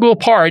integral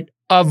part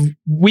of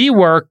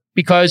WeWork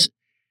because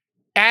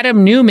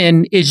Adam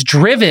Newman is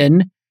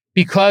driven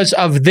because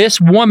of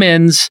this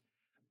woman's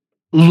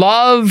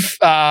love,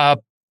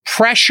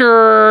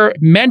 pressure,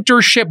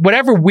 mentorship,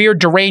 whatever weird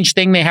deranged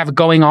thing they have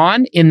going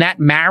on in that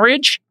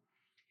marriage.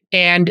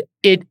 And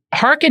it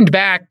harkened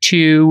back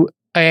to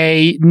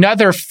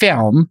another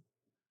film,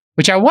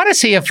 which I want to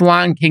see if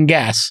Lon can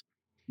guess,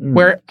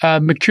 where a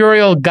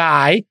mercurial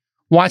guy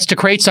wants to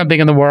create something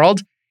in the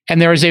world,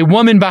 and there is a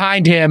woman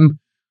behind him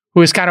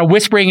who is kind of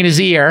whispering in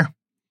his ear,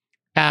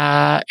 isn't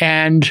that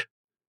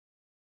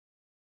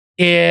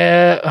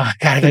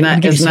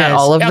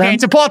all of them? Okay,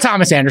 it's a Paul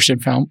Thomas Anderson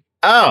film.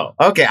 Oh,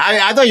 okay.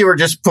 I thought you were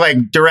just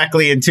playing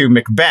directly into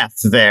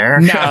Macbeth there.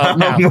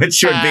 No.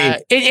 Which would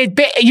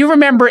be... you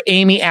remember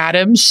Amy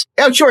Adams?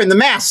 Oh, sure. In The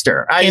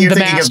Master. You're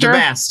thinking of The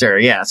Master,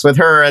 yes. With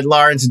her and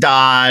Lawrence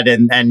Dodd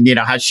and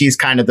how she's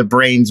kind of the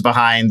brains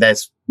behind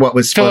this, what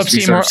was supposed to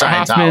be sort of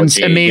Scientology. Hoffman's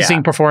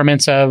amazing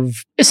performance of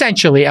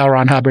essentially L.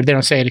 Ron Hubbard. They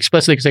don't say it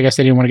explicitly because I guess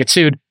they didn't want to get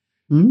sued.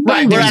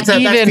 Right. Well, that's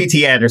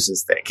P.T.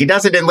 Anderson's thing. He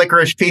does it in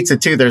Licorice Pizza,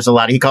 too. There's a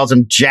lot. He calls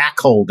him Jack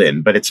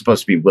Holden, but it's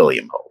supposed to be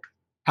William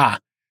Holden.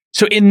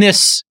 So in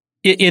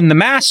The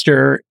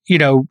Master,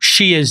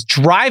 she is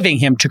driving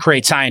him to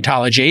create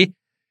Scientology,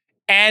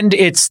 and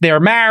it's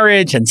their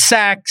marriage and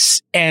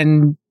sex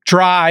and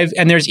drive.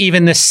 And there's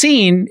even this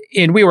scene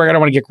in WeWork. I don't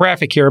want to get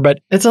graphic here, but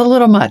it's a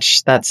little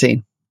much, that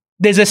scene.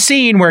 There's a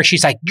scene where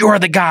she's like, you're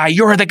the guy,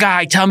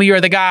 tell me you're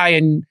the guy.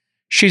 And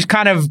she's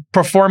kind of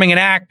performing an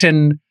act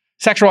and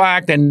sexual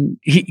act, and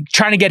he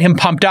trying to get him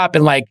pumped up,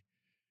 and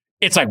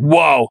it's like,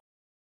 whoa.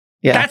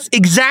 Yeah. That's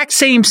exact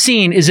same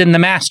scene is in The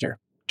Master.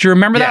 Do you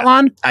remember that,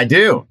 Lon? I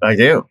do.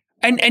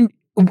 And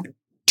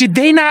did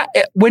they not,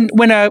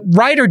 when a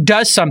writer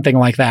does something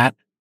like that,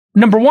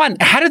 number one,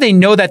 how do they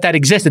know that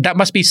existed? That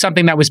must be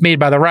something that was made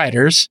by the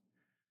writers.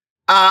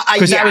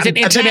 Because that was an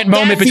intimate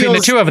moment between the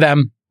two of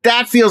them.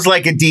 That feels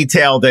like a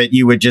detail that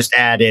you would just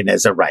add in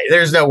as a writer.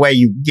 There's no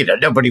way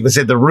nobody was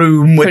in the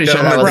room with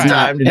them all the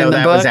time to know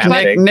that was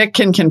happening. Nick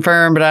can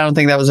confirm, but I don't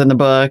think that was in the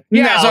book.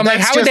 Yeah, so I'm like,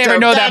 how would they ever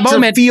know that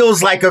moment?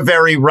 Feels like a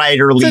very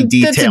writerly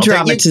detail. That's a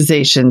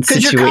dramatization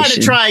situation. Because you're kind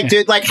of trying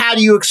to, how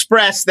do you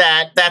express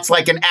that? That's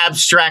like an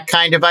abstract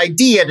kind of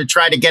idea to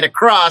try to get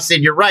across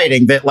in your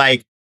writing that,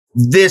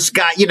 this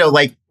guy,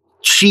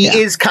 she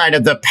is kind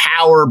of the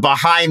power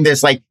behind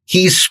this.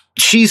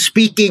 She's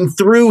speaking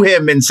through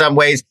him in some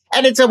ways.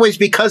 And in some ways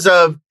because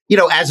of,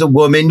 as a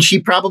woman, she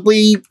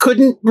probably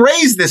couldn't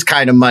raise this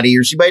kind of money,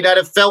 or she might not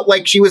have felt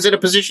like she was in a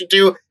position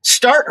to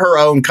start her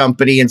own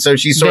company. And so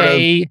she's sort of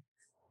doing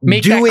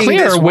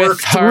this work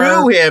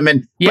through him.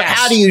 But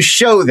how do you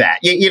show that?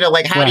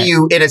 How do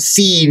you, in a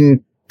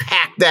scene,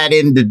 pack that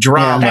into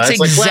drama? That's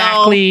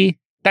exactly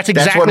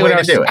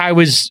what I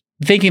was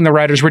thinking the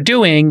writers were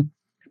doing.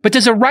 But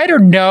does a writer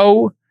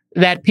know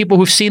that people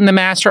who've seen The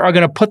Master are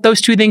going to put those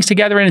two things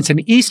together and it's an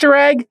Easter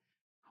egg?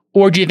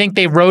 Or do you think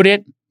they wrote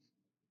it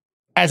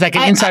as an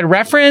inside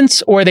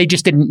reference, or they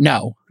just didn't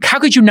know? How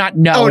could you not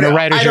know in a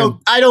writer's room?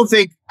 I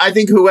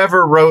think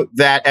whoever wrote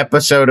that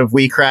episode of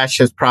WeCrashed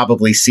has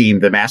probably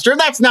seen The Master.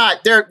 That's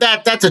not there.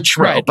 That's a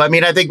trope. Right. I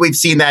mean, I think we've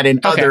seen that in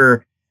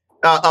other,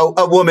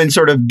 a woman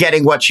sort of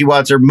getting what she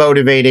wants or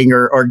motivating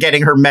or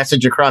getting her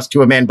message across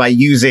to a man by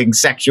using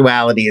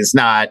sexuality is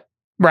not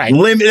right.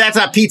 That's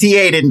not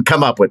PTA didn't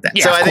come up with that.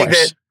 Yeah, so I think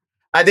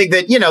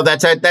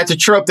that that's a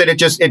trope that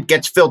it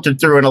gets filtered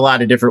through in a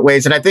lot of different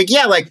ways. And I think,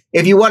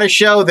 if you want to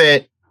show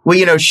that,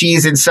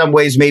 she's in some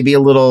ways maybe a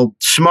little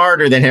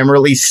smarter than him, or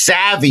at least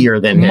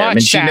savvier than him.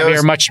 Much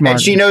smarter.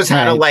 And she knows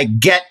how to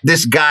get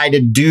this guy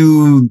to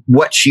do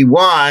what she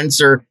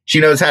wants, or she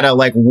knows how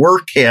to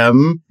work him.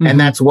 Mm-hmm. And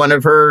that's one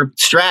of her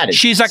strategies.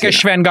 She's like a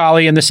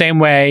Svengali in the same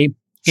way.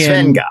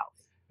 Svengali.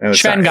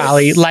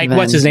 Svengali,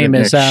 what's his name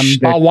is?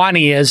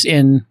 Balwani is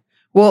in...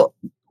 Well...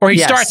 Or he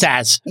starts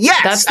as.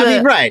 Yes,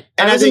 right.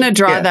 And I was going to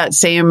draw that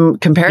same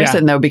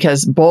comparison, though,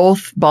 because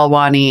both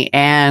Balwani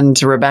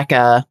and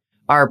Rebecca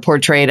are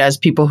portrayed as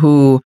people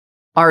who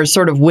are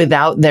sort of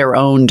without their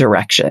own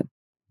direction.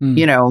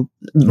 Balwani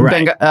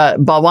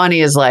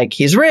is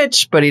he's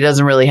rich, but he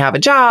doesn't really have a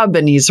job.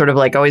 And he's sort of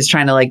always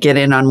trying to get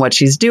in on what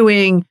she's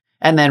doing.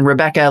 And then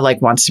Rebecca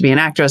wants to be an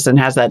actress and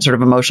has that sort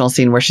of emotional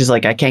scene where she's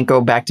like, I can't go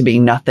back to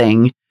being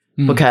nothing.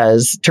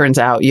 Because turns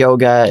out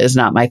yoga is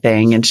not my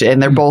thing. And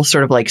they're both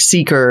sort of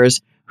seekers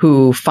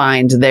who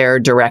find their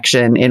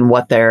direction in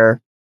what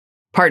they're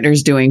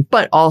partners doing,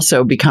 but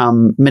also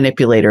become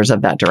manipulators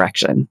of that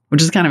direction,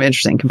 which is kind of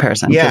interesting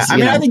comparison. Yeah, I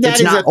mean, I think that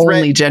it's is not a thread.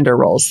 only gender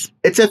roles.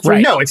 It's a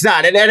Right. No, it's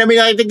not. And I mean,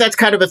 I think that's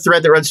kind of a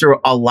thread that runs through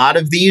a lot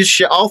of these,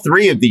 all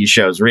three of these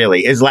shows,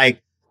 really, is like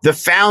the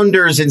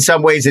founders in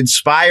some ways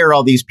inspire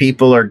all these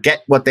people or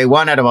get what they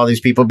want out of all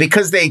these people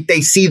because they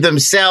see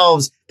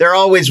themselves. They're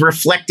always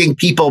reflecting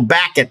people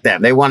back at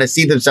them. They want to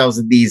see themselves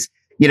in these,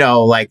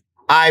 like,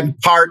 I'm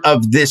part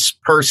of this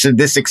person,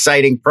 this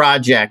exciting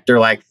project, or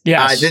like,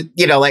 Yes.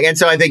 and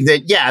so I think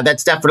that,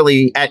 that's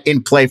definitely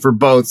in play for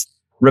both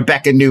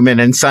Rebecca Newman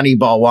and Sunny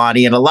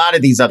Balwani and a lot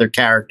of these other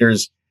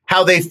characters.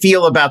 How they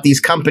feel about these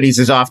companies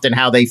is often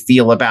how they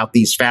feel about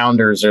these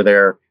founders or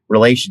their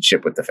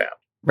relationship with the founder.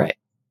 Right.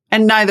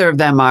 And neither of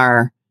them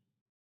are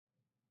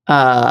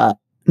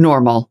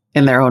normal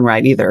in their own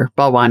right either,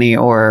 Balwani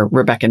or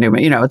Rebecca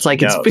Newman. It's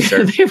like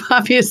they've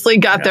obviously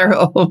got their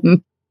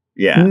own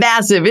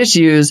massive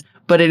issues,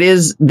 but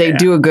they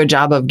do a good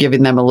job of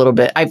giving them a little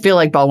bit. I feel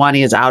like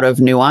Balwani is out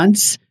of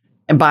nuance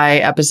by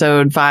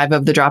episode 5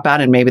 of The Dropout,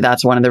 and maybe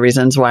that's one of the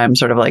reasons why I'm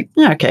sort of like,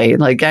 okay,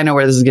 like I know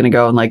where this is going to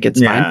go, and like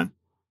it's fine.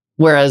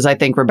 Whereas I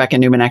think Rebecca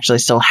Newman actually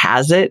still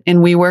has it in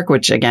WeWork,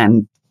 which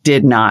again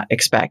did not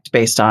expect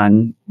based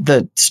on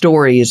the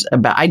stories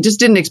about. I just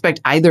didn't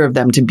expect either of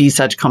them to be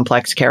such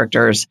complex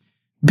characters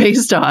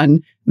based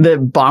on the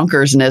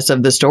bonkersness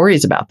of the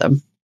stories about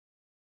them.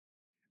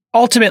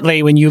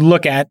 Ultimately, when you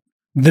look at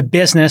the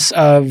business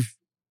or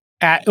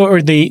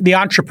the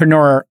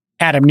entrepreneur,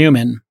 Adam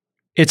Newman,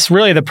 it's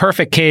really the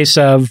perfect case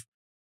of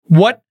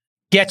what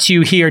gets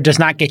you here does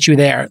not get you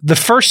there. The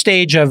first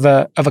stage of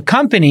a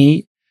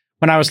company,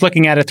 when I was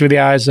looking at it through the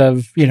eyes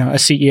of, a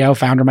CEO,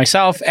 founder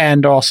myself,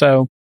 and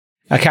also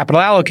a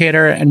capital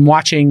allocator and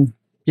watching,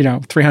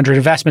 300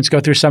 investments go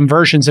through some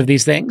versions of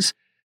these things,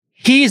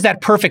 he's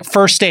that perfect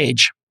first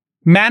stage,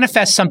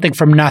 manifests something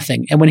from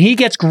nothing. And when he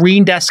gets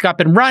Green Desk up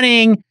and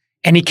running,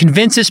 and he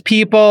convinces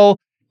people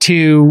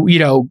to, he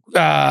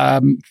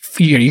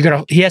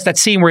has that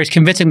scene where he's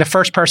convincing the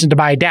first person to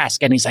buy a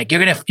desk. And he's like, you're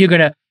going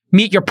to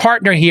meet your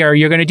partner here.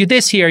 You're going to do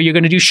this here. You're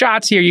going to do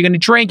shots here. You're going to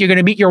drink. You're going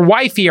to meet your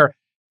wife here.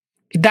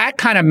 That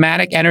kind of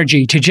manic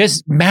energy to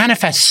just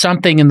manifest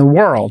something in the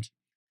world.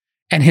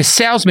 And his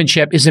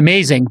salesmanship is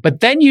amazing. But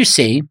then you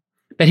see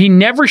that he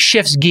never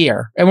shifts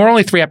gear. And we're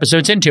only 3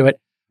 episodes into it.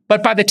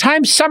 But by the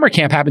time summer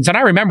camp happens, and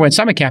I remember when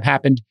summer camp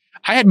happened,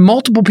 I had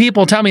multiple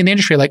people tell me in the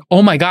industry, like,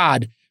 oh my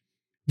God,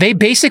 they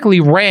basically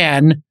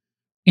ran,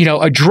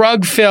 a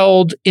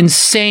drug-filled,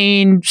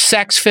 insane,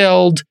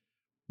 sex-filled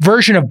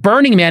version of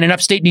Burning Man in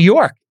upstate New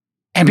York.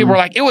 And people were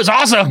like, it was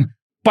awesome,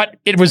 but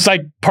it was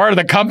like part of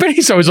the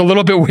company. So it was a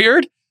little bit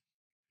weird.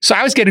 So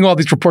I was getting all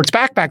these reports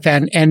back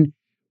then. And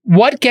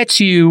what gets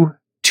you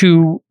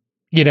to,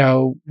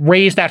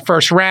 raise that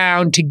first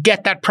round, to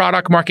get that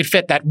product market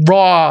fit, that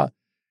raw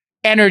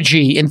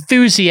energy,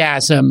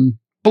 enthusiasm,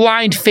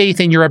 blind faith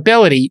in your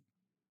ability,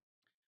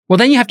 well,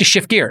 then you have to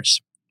shift gears.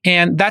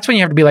 And that's when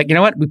you have to be like, you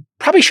know what, we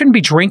probably shouldn't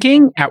be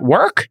drinking at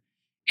work.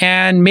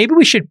 And maybe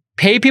we should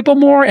pay people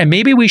more. And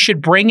maybe we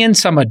should bring in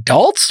some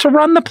adults to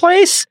run the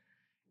place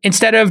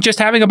instead of just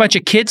having a bunch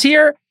of kids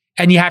here.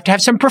 And you have to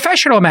have some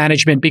professional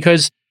management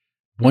because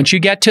once you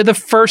get to the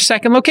first,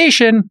 second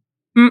location,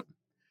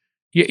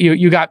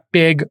 you got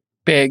big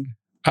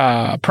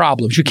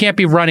problems. You can't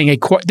be running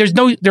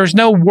there's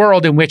no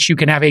world in which you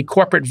can have a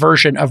corporate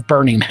version of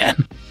Burning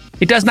Man.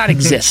 It does not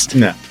exist.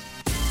 No.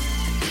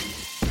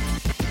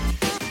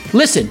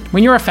 Listen,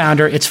 when you're a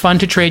founder, it's fun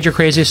to trade your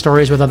craziest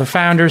stories with other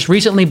founders.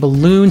 Recently,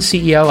 Balloon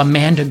CEO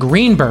Amanda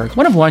Greenberg,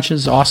 one of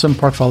Lunch's awesome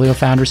portfolio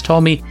founders,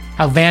 told me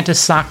how Vanta's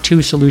SOC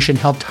 2 solution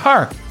helped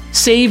her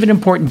save an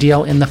important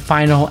deal in the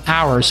final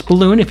hours.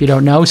 Balloon, if you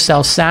don't know,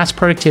 sells SaaS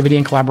productivity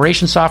and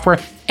collaboration software.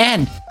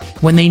 And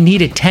when they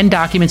needed 10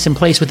 documents in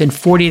place within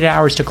 48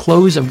 hours to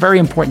close a very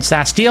important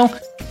SaaS deal,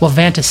 well,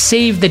 Vanta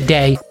saved the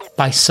day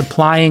by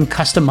supplying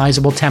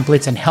customizable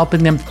templates and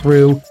helping them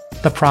through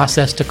the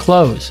process to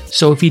close.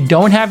 So if you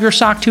don't have your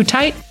SOC 2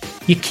 tight,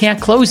 you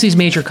can't close these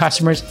major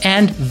customers,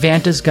 and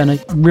Vanta's going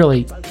to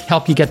really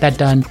help you get that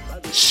done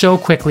so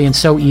quickly and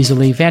so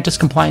easily. Vanta's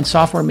compliance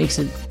software makes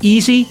it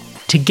easy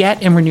to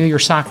get and renew your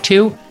SOC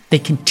 2. They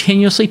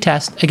continuously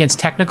test against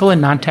technical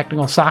and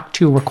non-technical SOC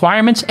 2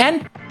 requirements,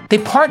 and they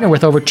partner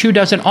with over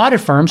 24 audit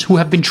firms who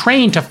have been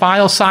trained to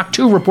file SOC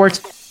 2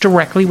 reports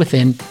directly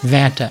within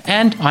Vanta.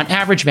 And on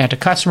average, Vanta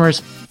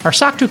customers are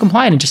SOC 2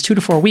 compliant in just 2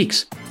 to 4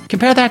 weeks.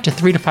 Compare that to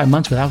 3 to 5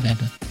 months without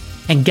Vanta.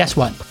 And guess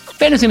what?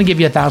 Vanta's going to give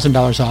you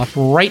 $1,000 off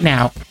right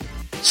now.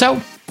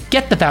 So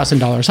get the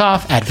 $1,000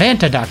 off at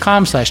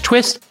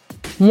vanta.com/twist.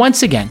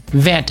 Once again,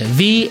 Vanta,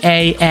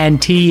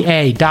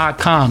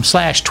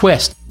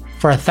 VANTA.com/twist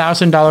for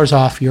 $1,000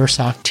 off your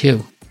SOC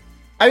 2.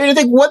 I mean, I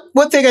think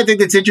one thing I think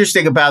that's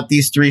interesting about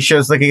these 3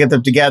 shows, looking at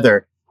them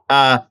together,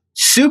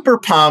 Super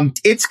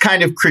Pumped, its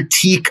kind of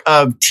critique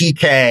of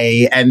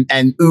TK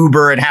and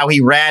Uber and how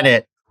he ran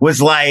it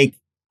was like,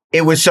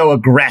 it was so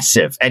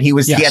aggressive, and he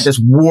had this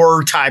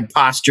wartime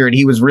posture, and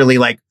he was really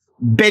like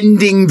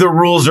bending the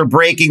rules or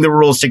breaking the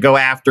rules to go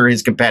after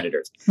his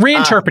competitors.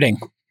 Reinterpreting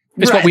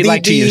is what we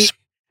like to use.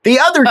 The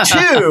other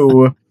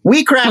two,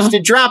 WeCrashed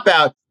and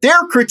Dropout, their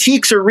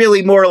critiques are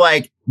really more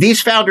like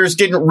these founders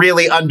didn't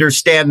really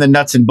understand the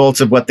nuts and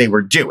bolts of what they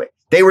were doing.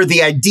 They were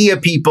the idea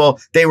people.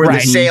 They were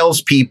the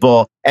sales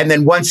people. And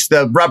then once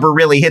the rubber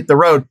really hit the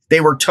road,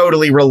 they were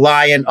totally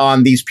reliant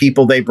on these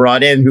people they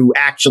brought in who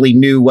actually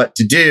knew what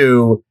to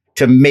do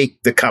to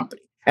make the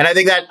company. And I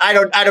think that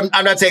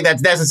I'm not saying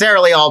that's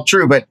necessarily all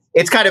true, but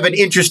it's kind of an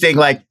interesting,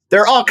 like,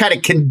 they're all kind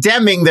of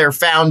condemning their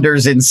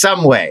founders in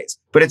some ways,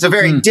 but it's a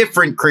very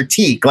different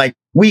critique. Like,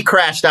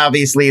 WeCrashed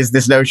obviously is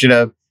this notion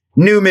of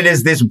Newman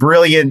is this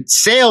brilliant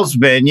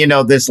salesman, you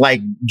know, this like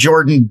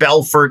Jordan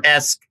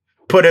Belfort-esque,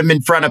 put him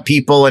in front of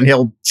people and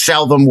he'll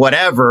sell them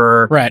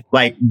whatever, right?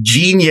 Like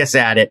genius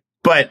at it.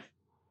 But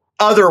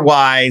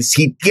otherwise,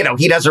 he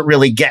doesn't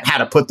really get how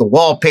to put the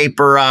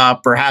wallpaper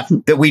up or how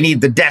that we need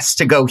the desks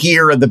to go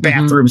here and the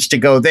bathrooms to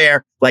go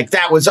there. Like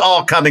that was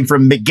all coming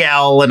from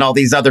Miguel and all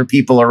these other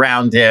people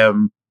around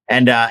him.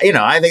 And, I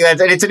think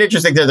it's an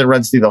interesting thing that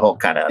runs through the whole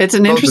kind of. It's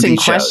an interesting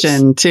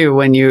question, too,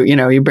 when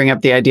you bring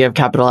up the idea of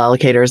capital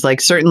allocators.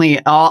 Like, certainly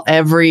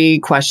every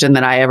question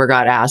that I ever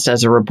got asked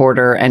as a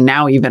reporter, and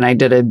now even I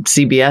did a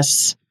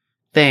CBS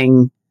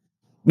thing,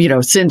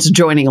 since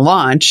joining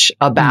Launch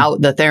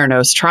about the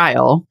Theranos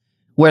trial,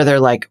 where they're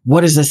like,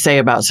 what does this say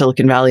about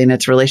Silicon Valley and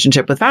its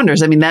relationship with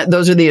founders? I mean,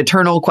 those are the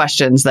eternal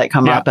questions that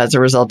come up as a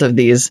result of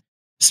these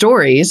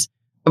stories,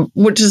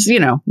 which is,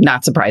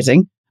 not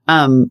surprising.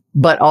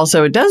 But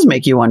also it does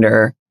make you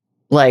wonder,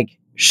 like,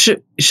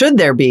 should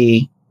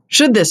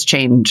this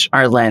change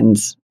our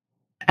lens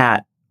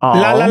at all?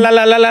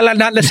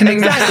 Not listening.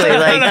 Exactly.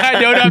 Like,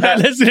 I'm not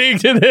listening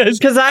to this.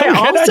 Because I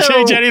also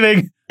change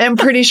anything. am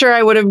pretty sure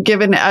I would have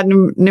given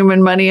Adam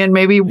Newman money and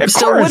maybe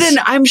still wouldn't.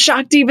 I'm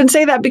shocked to even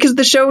say that because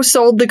the show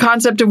sold the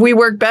concept of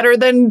WeWork better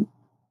than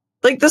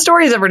like the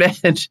stories ever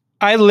did.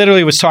 I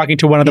literally was talking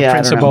to one of the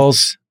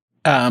principals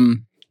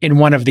in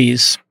one of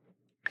these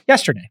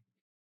yesterday.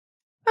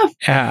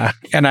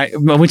 And I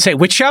would say,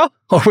 which show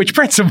or which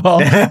principal?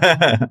 Leave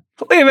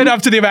it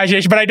up to the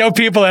imagination. But I know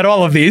people at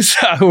all of these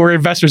who were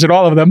investors in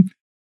all of them.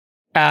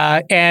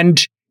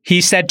 And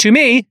he said to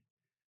me,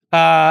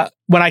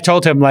 when I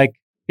told him, like,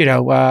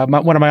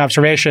 one of my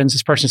observations,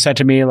 this person said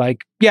to me,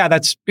 like, yeah,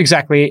 that's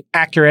exactly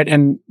accurate.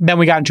 And then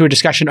we got into a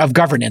discussion of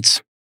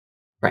governance.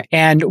 Right.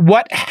 And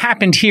what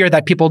happened here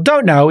that people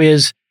don't know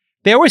is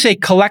there was a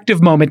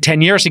collective moment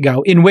 10 years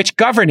ago in which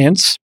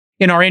governance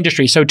in our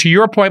industry. So to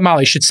your point,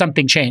 Molly, should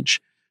something change?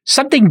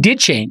 Something did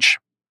change.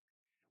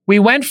 We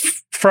went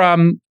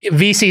from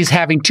VCs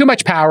having too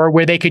much power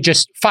where they could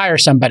just fire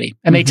somebody.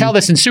 And they tell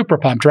this in Super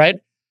Pumped, right?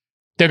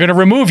 They're going to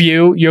remove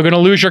you. You're going to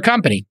lose your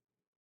company.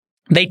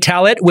 They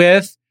tell it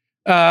with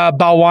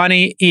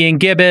Balwani, Ian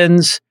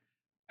Gibbons,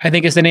 I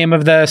think is the name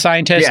of the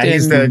scientist.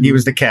 Yeah, he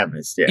was the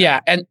chemist. Yeah. Yeah.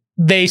 And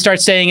they start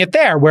saying it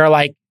there where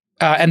like,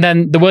 and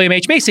then the William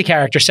H. Macy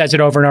character says it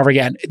over and over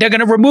again. They're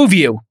going to remove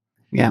you.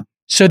 Yeah.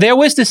 So there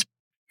was this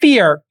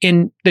fear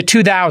in the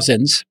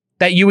 2000s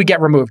that you would get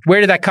removed.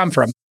 Where did that come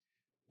from?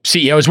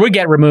 CEOs would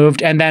get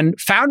removed. And then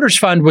Founders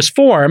Fund was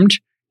formed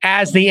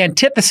as the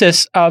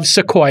antithesis of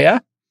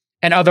Sequoia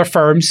and other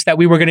firms that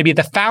we were going to be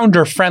the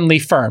founder-friendly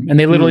firm. And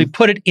they literally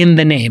put it in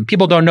the name.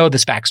 People don't know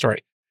this backstory.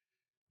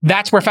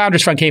 That's where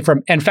Founders Fund came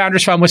from. And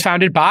Founders Fund was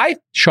founded by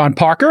Sean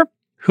Parker,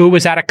 who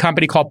was at a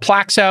company called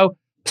Plaxo.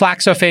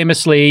 Plaxo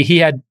famously, he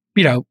had,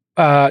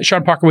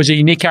 Sean Parker was a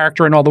unique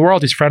character in all the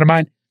world. He's a friend of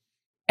mine.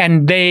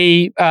 And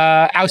they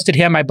ousted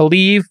him, I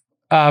believe,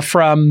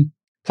 from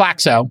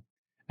Plaxo.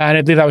 And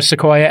I believe that was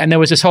Sequoia. And there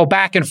was this whole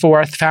back and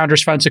forth,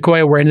 Founders Fund,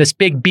 Sequoia, were in this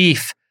big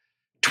beef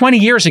 20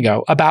 years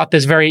ago about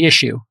this very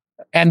issue.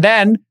 And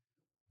then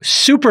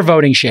super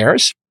voting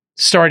shares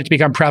started to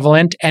become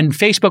prevalent, and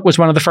Facebook was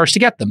one of the first to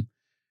get them.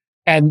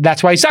 And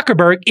that's why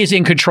Zuckerberg is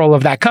in control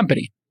of that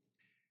company.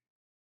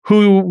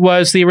 Who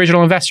was the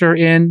original investor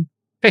in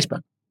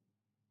Facebook?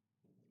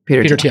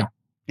 Peter Thiel.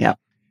 Yeah.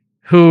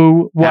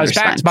 Who was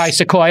backed by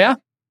Sequoia.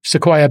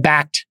 Sequoia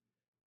backed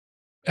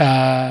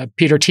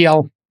Peter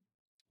Thiel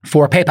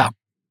for PayPal.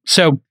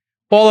 So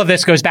all of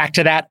this goes back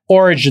to that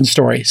origin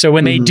story. So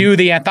when they do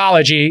the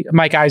anthology,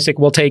 Mike Isaac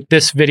will take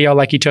this video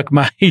like he took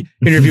my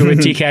interview with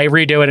TK,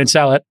 redo it and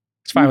sell it.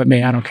 It's fine with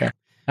me. I don't care.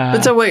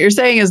 But so what you're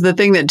saying is the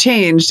thing that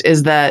changed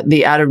is that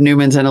the Adam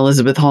Newmans and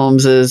Elizabeth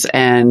Holmeses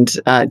and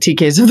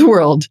TKs of the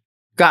world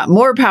got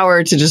more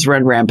power to just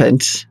run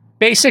rampant.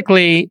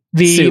 Basically,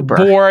 the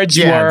boards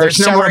were there's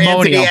no more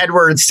Anthony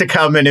Edwards to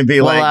come in and be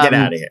like, get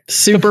out of here.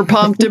 Super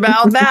pumped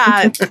about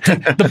that.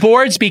 The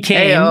boards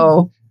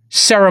became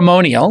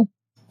ceremonial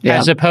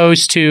as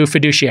opposed to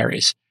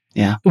fiduciaries.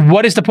 Yeah.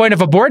 What is the point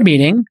of a board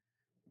meeting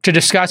to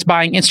discuss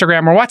buying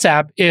Instagram or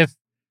WhatsApp if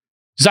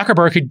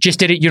Zuckerberg just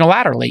did it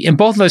unilaterally? In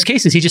both of those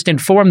cases, he just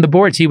informed the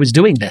boards he was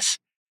doing this.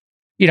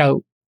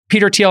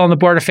 Peter Thiel on the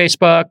board of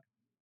Facebook,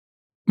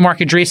 Mark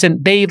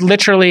Andreessen, they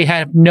literally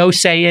have no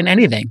say in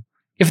anything.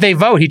 If they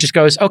vote, he just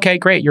goes, okay,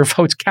 great. Your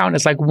votes count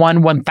as like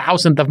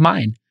 1/1000th of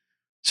mine.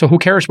 So who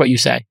cares what you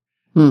say?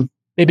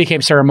 They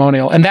became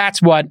ceremonial. And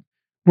that's what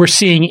we're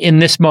seeing in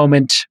this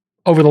moment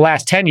over the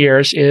last 10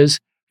 years is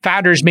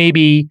founders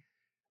maybe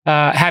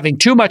having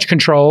too much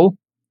control,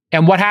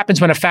 and what happens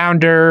when a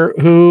founder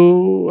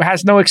who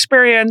has no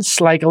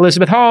experience, like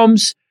Elizabeth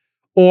Holmes,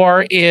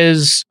 or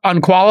is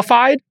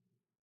unqualified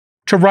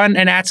to run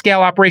an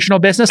at-scale operational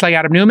business like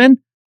Adam Newman,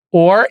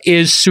 or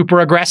is super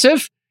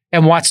aggressive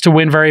and wants to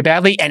win very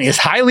badly and is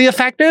highly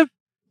effective,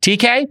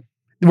 TK.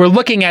 We're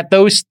looking at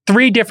those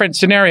three different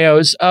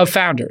scenarios of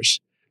founders.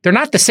 They're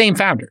not the same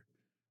founder.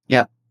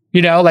 Yeah.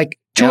 Like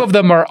two of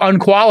them are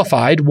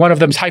unqualified. One of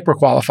them's hyper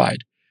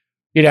qualified,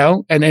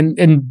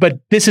 but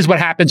this is what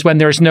happens when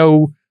there's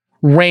no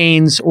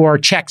reins or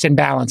checks and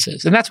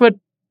balances. And that's what,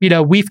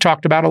 we've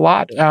talked about a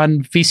lot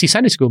on VC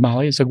Sunday School,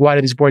 Molly. It's like, why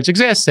do these boards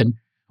exist and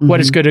what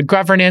is good at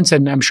governance?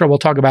 And I'm sure we'll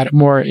talk about it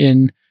more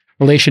in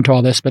relation to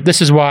all this, but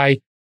this is why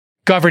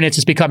governance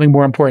is becoming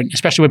more important,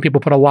 especially when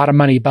people put a lot of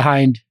money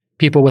behind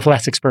people with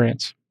less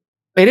experience.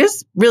 It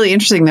is really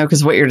interesting, though,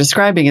 because what you're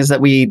describing is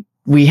that we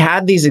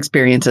had these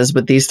experiences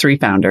with these three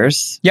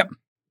founders. Yep.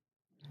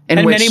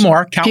 And many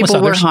more, countless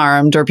people others. were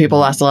harmed, or people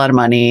lost a lot of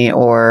money,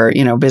 or,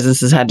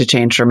 businesses had to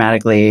change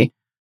dramatically.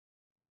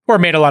 Or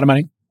made a lot of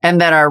money.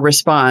 And that our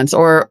response,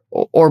 or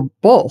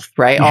both,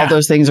 right? Yeah. All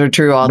those things are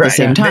true all at the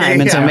same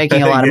time. And so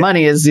making a lot of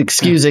money is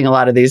excusing a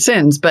lot of these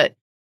sins. But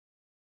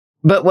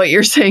what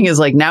you're saying is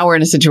like, now we're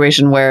in a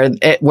situation where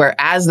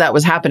as that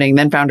was happening,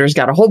 then founders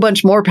got a whole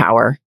bunch more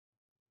power.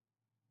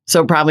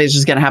 So probably it's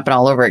just going to happen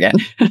all over again.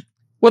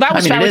 Well, that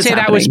was, I would say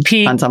that was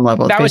peak on some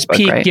level. That was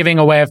peak right? giving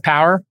away of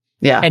power.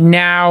 Yeah. And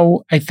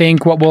now I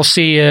think what we'll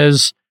see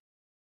is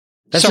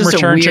some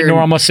return to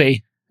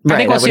normalcy. Right, I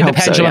think we'll see the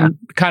pendulum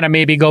kind of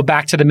maybe go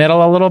back to the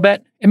middle a little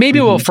bit. And maybe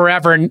it will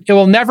forever, and it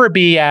will never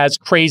be as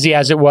crazy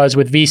as it was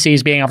with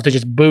VCs being able to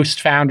just boost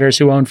founders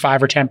who own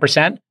 5 or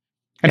 10%.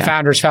 And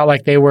founders felt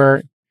like they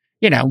were,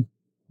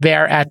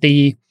 there at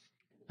the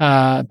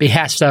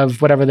behest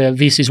of whatever the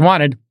VCs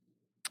wanted.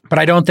 But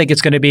I don't think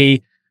it's going to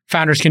be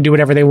founders can do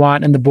whatever they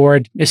want and the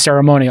board is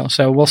ceremonial.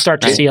 So we'll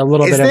start to see a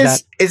little bit of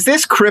that. Is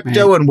this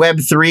crypto and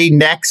Web3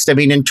 next? I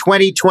mean, in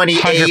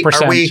 2028,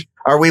 100%.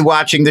 Are we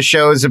watching the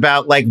shows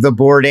about like the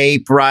Bored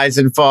Ape rise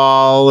and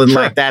fall and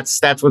like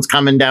that's what's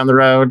coming down the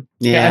road?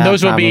 Yeah, and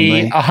those will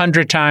be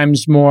 100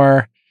 times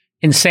more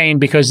insane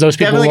because those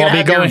people will all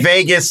be going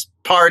Vegas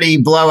party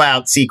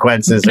blowout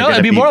sequences. No,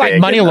 it'd be more like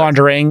money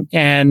laundering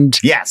and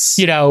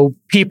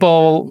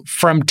people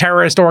from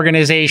terrorist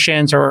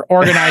organizations or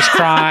organized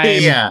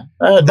crime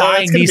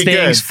buying these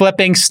things,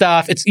 flipping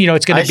stuff. It's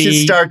it's going to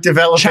be start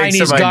developing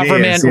Chinese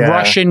government,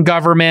 Russian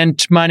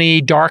government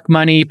money, dark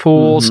money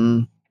pools.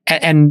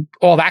 And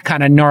all that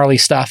kind of gnarly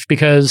stuff,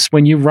 because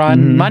when you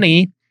run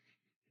money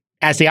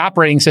as the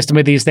operating system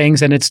of these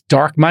things and it's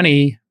dark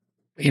money,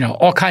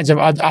 all kinds of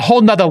a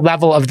whole nother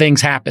level of things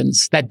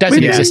happens that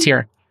doesn't exist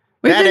here.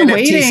 That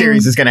NFT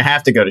series is going to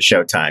have to go to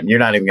Showtime. You're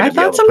not even going to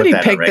be able to put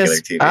that on regular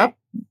TV. Up.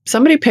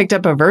 Somebody picked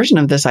up a version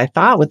of this, I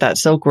thought, with that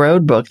Silk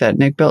Road book that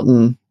Nick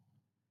Bilton.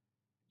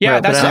 Yeah,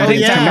 wrote, that's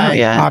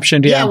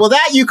optioned. Yeah, well,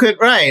 that you could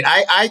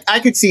I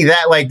could see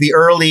that, like the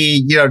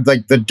early,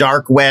 like the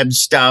dark web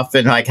stuff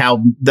and like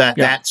how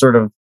that sort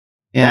of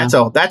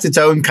that's its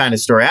own kind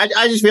of story.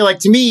 I just feel like,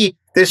 to me,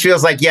 this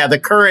feels like the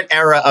current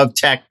era of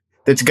tech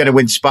that's going to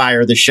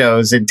inspire the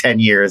shows in 10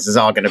 years is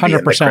all going to be 100%. In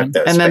the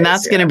crypto and then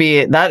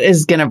space, that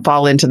is going to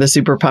fall into the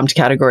super pumped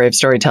category of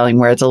storytelling,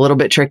 where it's a little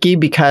bit tricky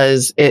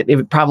because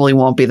it probably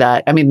won't be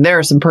that. I mean, there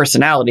are some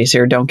personalities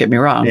here. Don't get me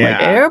wrong. Like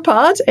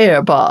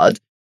AirPods.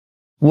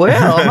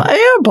 Well,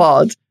 my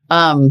AirPods.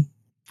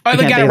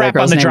 We got to wrap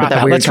on the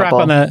Dropout. Let's wrap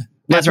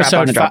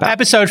on the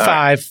episode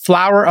 5,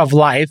 Flower of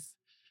Life.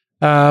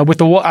 I'll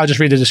just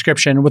read the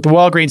description. With the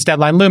Walgreens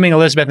deadline looming,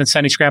 Elizabeth and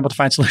Sunny scramble to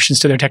find solutions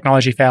to their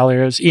technology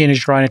failures. Ian is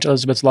drawing into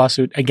Elizabeth's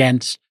lawsuit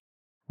against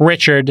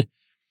Richard.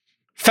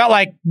 Felt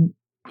like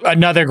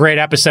another great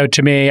episode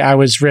to me. I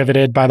was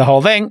riveted by the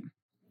whole thing.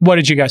 What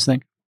did you guys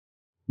think?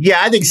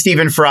 Yeah, I think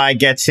Stephen Fry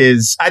gets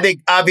his. I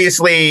think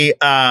obviously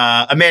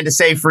Amanda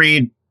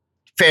Seyfried,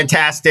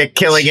 fantastic,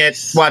 killing it,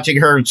 watching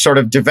her sort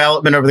of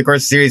development over the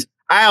course of the series.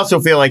 I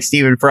also feel like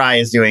Stephen Fry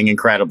is doing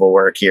incredible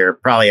work here.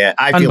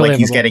 I feel like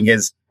he's getting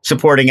his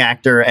supporting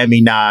actor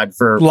Emmy nod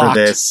for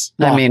this.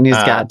 I mean, he's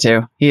got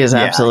to. He has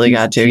absolutely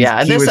got to.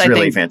 Yeah, he was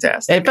really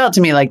fantastic. It felt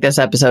to me like this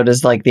episode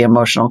is like the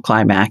emotional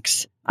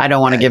climax. I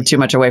don't want to give too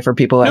much away for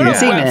people who haven't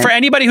seen it. For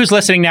anybody who's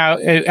listening now,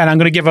 and I'm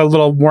going to give a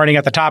little warning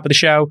at the top of the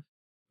show,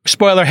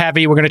 spoiler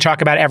heavy, we're going to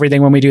talk about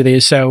everything when we do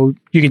these. So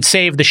you can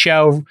save the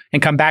show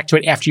and come back to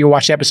it after you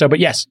watch the episode. But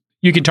yes,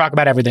 you can talk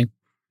about everything.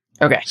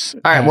 Okay.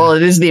 All right. Well,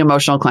 it is the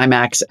emotional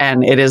climax,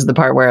 and it is the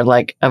part where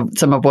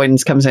some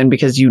avoidance comes in,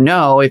 because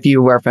if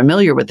you are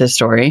familiar with this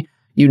story,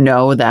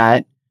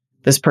 that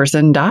this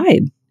person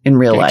died in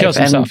real life. He kills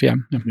himself,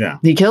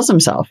 He kills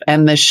himself.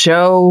 And the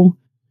show,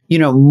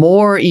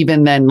 more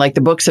even than like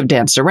the books have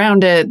danced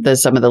around it,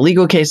 some of the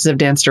legal cases have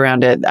danced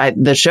around it.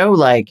 The show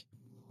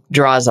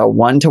draws a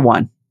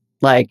 1-to-1.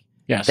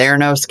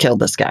 Theranos killed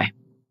this guy.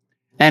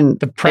 And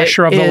the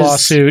pressure of the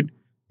lawsuit.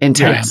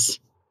 Intense. Yeah.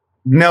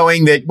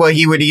 Knowing that,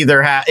 he would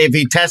either have, if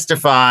he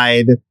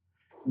testified,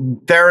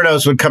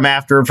 Theranos would come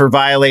after him for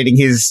violating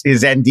his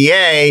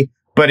NDA,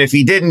 But if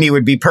he didn't, he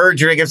would be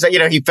perjuring himself.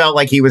 He felt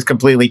like he was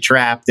completely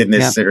trapped in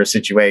this sort of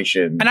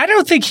situation. And I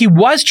don't think he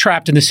was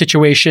trapped in the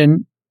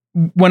situation.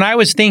 When I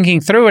was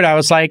thinking through it, I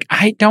was like,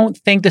 I don't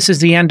think this is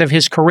the end of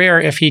his career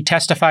if he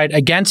testified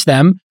against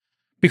them,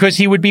 because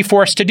he would be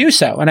forced to do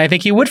so. And I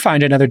think he would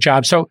find another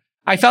job. So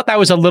I felt that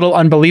was a little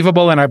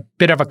unbelievable and a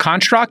bit of a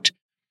construct.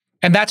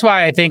 And that's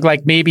why I think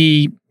like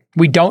maybe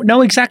we don't know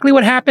exactly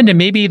what happened. And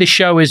maybe the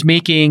show is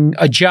making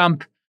a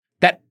jump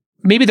that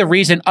maybe the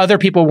reason other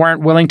people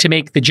weren't willing to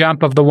make the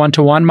jump of the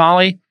 1-to-1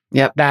 Molly,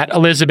 that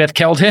Elizabeth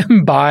killed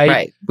him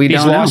by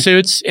these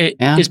lawsuits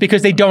is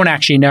because they don't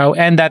actually know.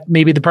 And that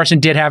maybe the person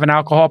did have an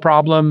alcohol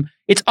problem.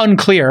 It's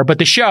unclear, but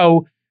the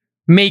show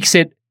makes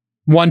it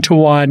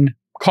 1-to-1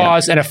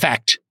 cause and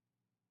effect.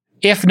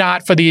 If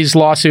not for these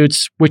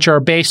lawsuits, which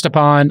are based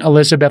upon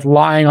Elizabeth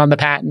lying on the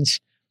patents,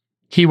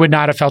 he would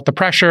not have felt the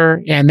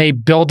pressure, and they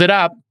build it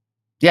up.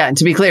 Yeah, and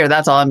to be clear,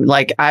 that's all. I'm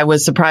like, I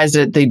was surprised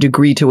at the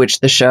degree to which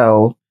the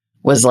show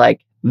was like,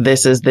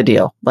 this is the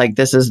deal. Like,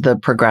 this is the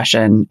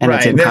progression, and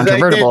it's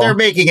incontrovertible. They're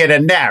making it a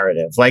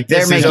narrative. Like,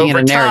 this is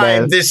over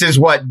time. This is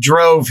what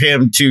drove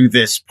him to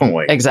this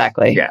point.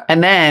 Exactly. Yeah.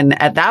 And then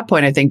at that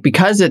point, I think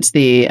because it's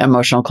the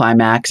emotional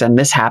climax and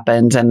this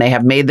happens and they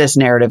have made this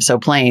narrative so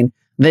plain,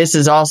 this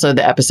is also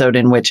the episode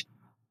in which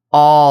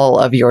all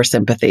of your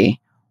sympathy,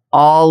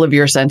 all of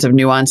your sense of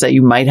nuance that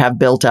you might have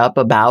built up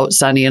about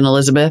Sonny and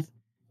Elizabeth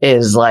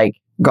is like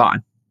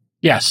gone.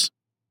 Yes.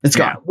 It's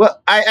gone. Well,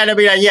 I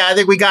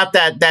think we got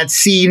that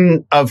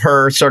scene of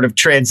her sort of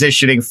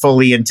transitioning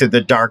fully into the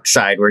dark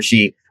side where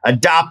she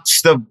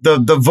adopts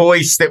the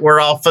voice that we're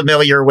all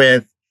familiar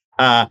with.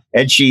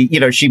 And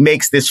she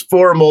makes this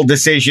formal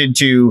decision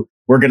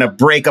we're going to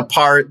break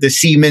apart the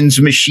Siemens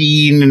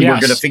machine and we're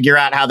going to figure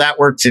out how that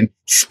works and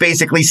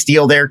basically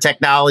steal their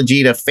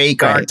technology to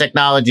fake our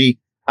technology.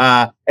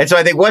 And so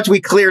I think once we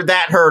cleared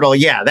that hurdle,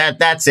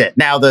 that's it.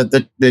 Now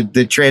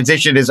the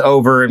transition is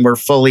over and we're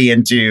fully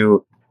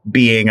into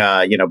being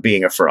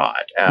a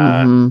fraud.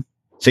 So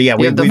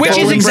which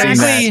is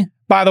exactly,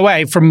 by the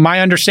way, from my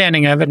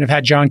understanding of it, and I've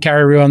had John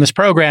Carreyrou on this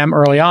program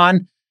early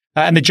on,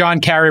 and the John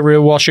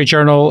Carreyrou Wall Street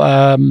Journal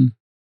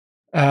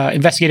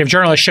investigative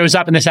journalist shows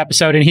up in this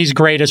episode, and he's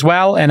great as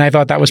well. And I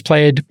thought that was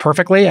played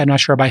perfectly. I'm not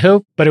sure by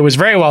who, but it was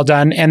very well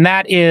done. And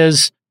that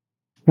is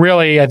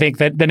really, I think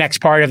that the next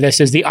part of this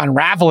is the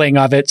unraveling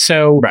of it.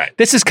 So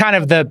this is kind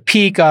of the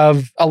peak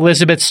of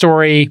Elizabeth's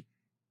story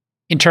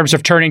in terms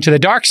of turning to the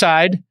dark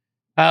side.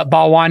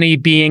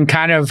 Balwani being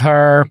kind of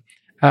her,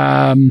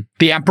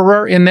 the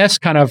emperor in this,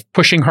 kind of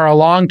pushing her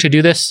along to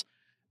do this.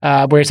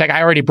 Where it's like,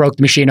 I already broke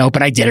the machine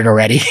open. I did it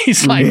already.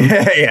 He's like,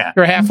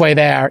 you're halfway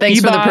there. Thanks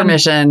for the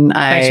permission.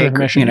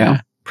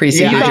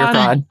 Preceded your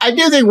fraud. I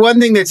do think one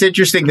thing that's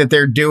interesting that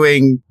they're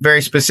doing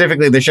very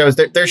specifically in the show is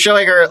they're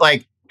showing her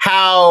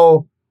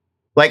how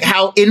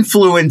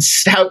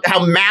influenced,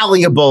 how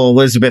malleable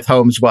Elizabeth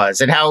Holmes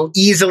was and how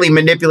easily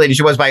manipulated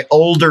she was by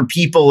older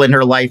people in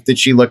her life that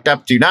she looked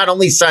up to. Not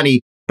only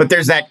Sonny, but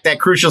there's that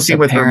crucial scene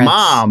with her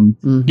mom,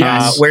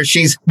 where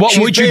she's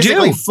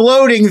basically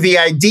floating the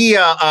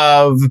idea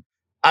of,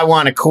 I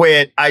want to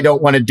quit. I don't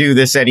want to do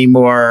this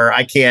anymore.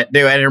 I can't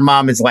do it. And her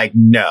mom is like,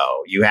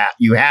 no, you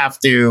have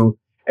to.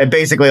 And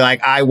basically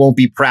like, I won't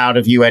be proud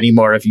of you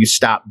anymore if you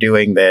stop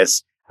doing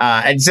this.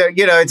 And so,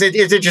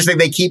 it's interesting.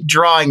 They keep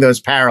drawing those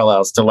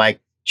parallels to like,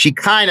 she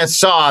kind of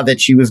saw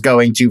that she was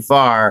going too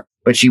far,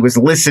 but she was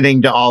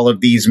listening to all of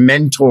these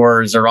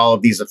mentors or all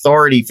of these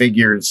authority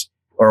figures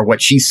or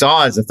what she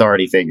saw as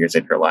authority figures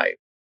in her life.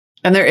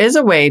 And there is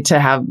a way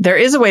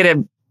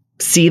to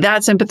see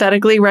that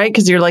sympathetically, right?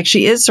 Because you're like,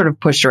 she is sort of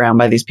pushed around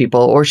by these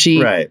people, or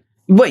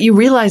what you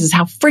realize is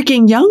how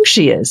freaking young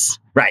she is.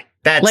 Right.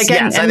 I think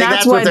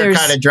that's what they're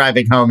kind of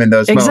driving home in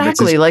those moments.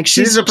 Exactly. Like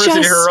she's a person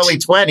in her early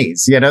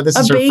 20s. This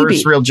is her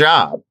first real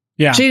job.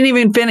 Yeah. She didn't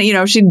even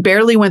finish, she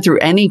barely went through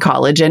any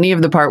college, any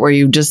of the part where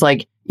you just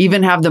like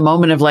even have the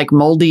moment of like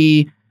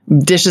moldy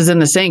dishes in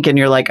the sink and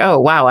you're like, oh,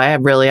 wow, I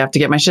really have to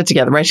get my shit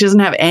together, right? She doesn't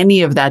have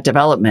any of that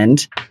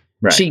development.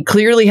 Right. She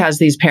clearly has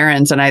these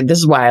parents. And this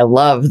is why I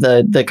love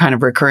the kind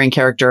of recurring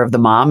character of the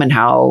mom and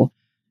how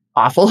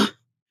awful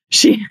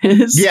she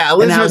is. Yeah,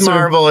 Elizabeth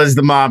Marvel is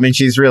the mom and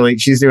she's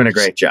doing a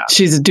great job.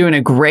 She's doing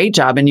a great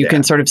job. And you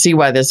can sort of see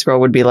why this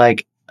girl would be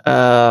like,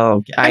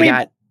 oh, I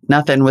got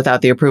nothing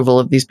without the approval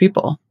of these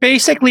people.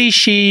 Basically,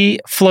 she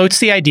floats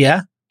the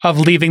idea of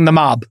leaving the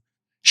mob.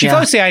 She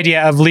floats the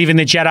idea of leaving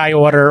the Jedi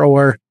Order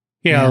or,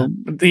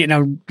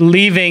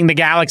 leaving the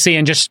galaxy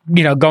and just,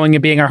 going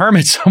and being a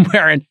hermit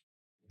somewhere. And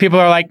people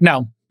are like,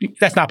 no,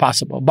 that's not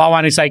possible.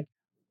 Balwani's like,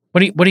 what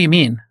do you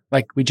mean?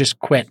 Like, we just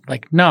quit.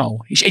 Like, no.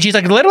 She's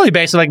like, literally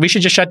basically like, we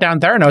should just shut down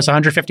Theranos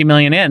 150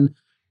 million in.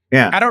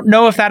 Yeah. I don't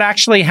know if that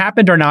actually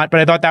happened or not, but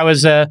I thought that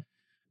was a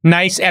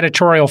nice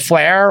editorial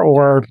flair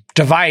or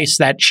device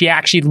that she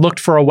actually looked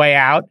for a way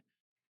out.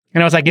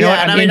 And I was like, you know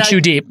what? I'm in too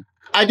deep.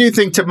 I do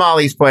think, to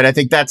Molly's point, I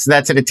think that's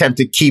an attempt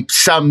to keep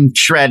some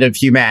shred of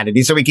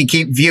humanity, so we can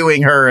keep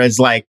viewing her as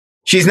like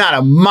she's not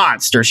a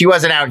monster. She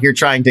wasn't out here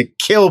trying to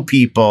kill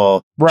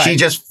people. Right. She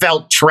just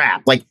felt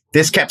trapped. Like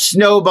this kept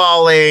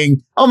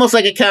snowballing, almost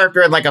like a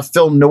character in like a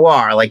film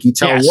noir. Like you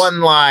tell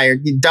one lie or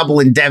you double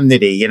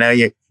indemnity. You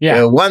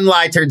know, one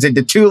lie turns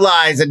into two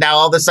lies, and now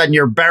all of a sudden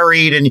you're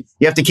buried, and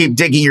you have to keep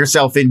digging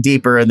yourself in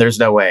deeper, and there's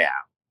no way out.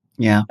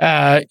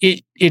 Yeah.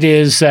 It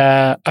is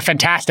a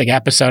fantastic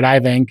episode,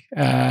 I think.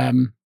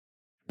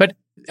 But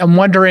I'm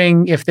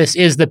wondering if this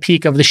is the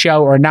peak of the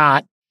show or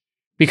not,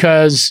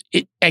 because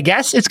I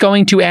guess it's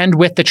going to end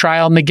with the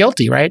trial and the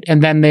guilty, right?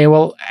 And then they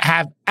will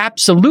have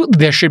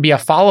there should be a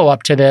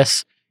follow-up to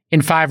this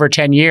in 5 or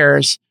 10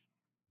 years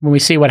when we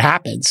see what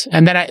happens.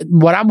 And then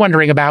what I'm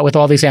wondering about with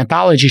all these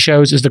anthology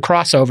shows is the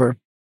crossover.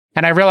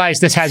 And I realize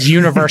this has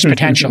universe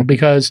potential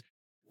because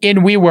in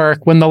WeWork,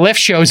 when the lift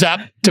shows up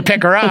to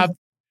pick her up,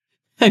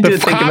 the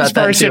comms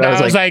person,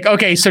 I was like,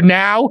 okay, so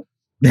now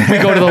we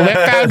go to the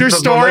Lyft founder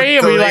story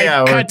and we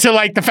cut to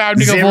like the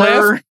founding of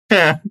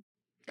Lyft.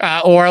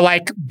 Or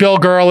like Bill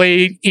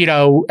Gurley,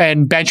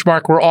 and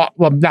Benchmark were all,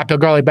 well, not Bill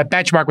Gurley, but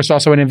Benchmark was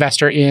also an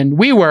investor in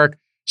WeWork.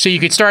 So you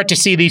could start to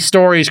see these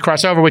stories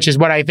cross over, which is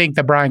what I think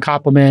the Brian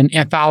Koppelman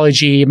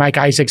anthology, Mike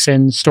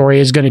Isaacson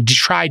story is going to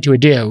try to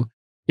do,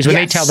 is when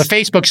they tell the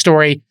Facebook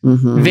story,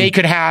 they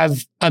could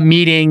have a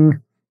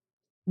meeting.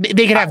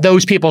 They could have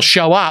those people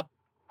show up.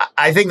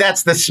 I think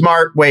that's the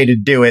smart way to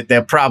do it. They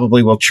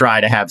probably will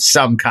try to have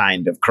some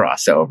kind of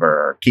crossover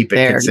or keep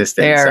it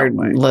consistent in some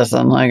way.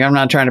 Listen, like I'm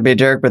not trying to be a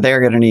jerk, but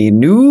they're going to need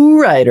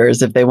new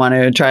writers if they want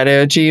to try to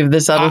achieve the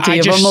subtlety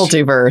of a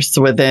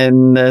multiverse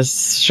within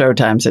this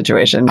Showtime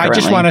situation. I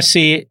just want to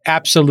see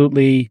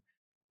absolutely.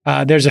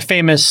 There's a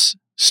famous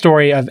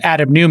story of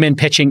Adam Newman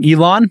pitching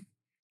Elon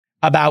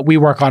about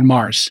WeWork on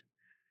Mars.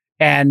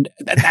 And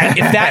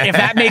if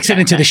that makes it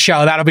into the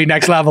show, that'll be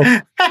next level.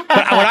 But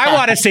what I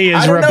want to see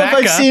is Rebecca. I don't know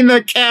if I've seen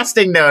the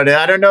casting note.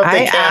 I don't know if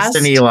they cast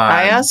an Elon.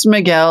 I asked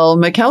Miguel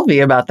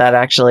McKelvey about that,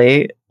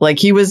 actually. Like,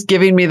 he was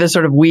giving me the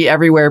sort of We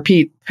Everywhere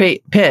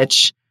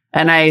pitch.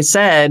 And I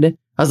said,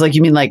 I was like,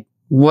 you mean like,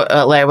 what?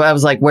 I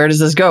was like, where does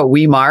this go?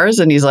 We Mars?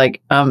 And he's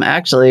like,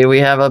 actually,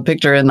 we have a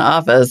picture in the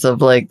office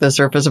of like the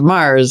surface of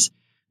Mars.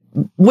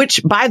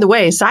 Which, by the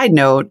way, side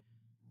note,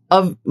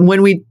 of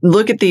when we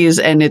look at these,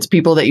 and it's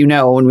people that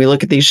when we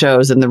look at these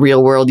shows in the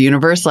real world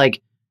universe,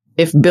 like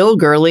if Bill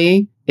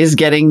Gurley is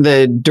getting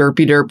the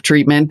derpy derp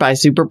treatment by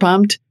Super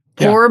Pumped,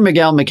 poor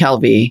Miguel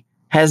McKelvey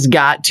has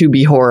got to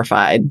be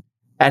horrified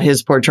at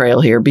his portrayal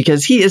here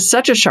because he is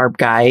such a sharp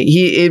guy.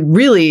 They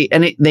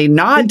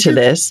nod to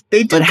this,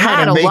 but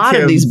had a lot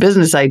of these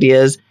business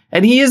ideas,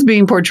 and he is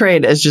being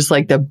portrayed as just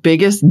like the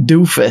biggest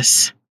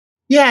doofus.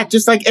 Yeah,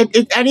 just like,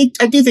 I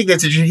do think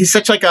that's interesting. He's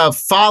such like a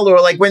follower.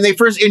 Like when they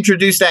first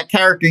introduced that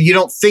character, you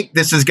don't think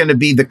this is going to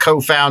be the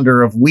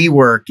co-founder of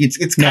WeWork.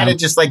 It's kind of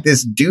just like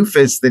this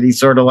doofus that he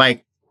sort of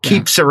like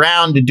keeps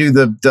around to do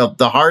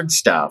the hard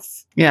stuff.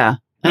 Yeah.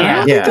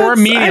 Or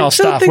menial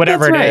stuff,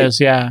 whatever it is.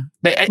 Yeah.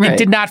 It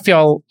did not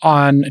feel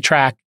on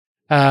track.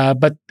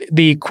 But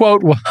the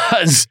quote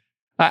was,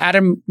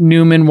 Adam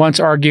Newman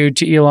once argued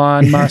to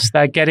Elon Musk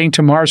that getting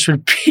to Mars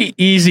would be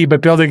easy,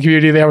 but building a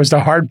community there was the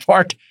hard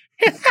part.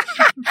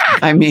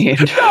 I mean,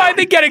 no, I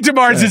think getting to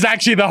Mars is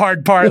actually the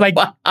hard part. Like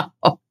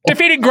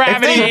defeating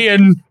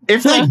gravity.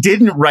 If they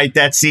didn't write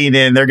that scene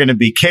in, they're going to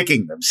be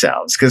kicking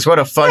themselves because what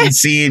a fun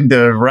scene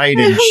to write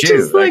and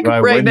shoot.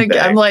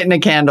 I'm lighting a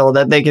candle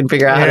that they can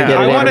figure out how to get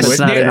it in if it's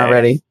not in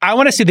already. I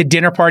want to see the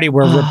dinner party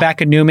where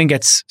Rebecca Newman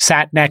gets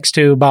sat next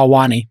to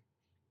Balwani,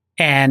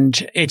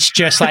 and it's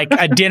just like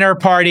a dinner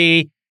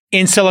party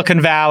in Silicon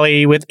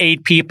Valley with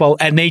 8 people,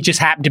 and they just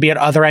happen to be at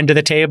the other end of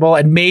the table,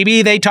 and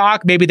maybe they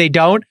talk, maybe they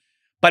don't.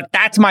 But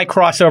that's my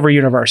crossover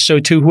universe. So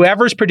to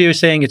whoever's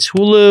producing, it's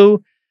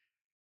Hulu.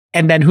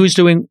 And then who's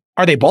doing,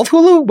 are they both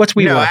Hulu? What's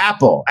WeWork? No,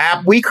 Apple.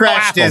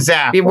 WeCrashed is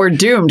Apple. We're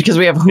doomed because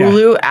we have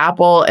Hulu,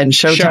 Apple, and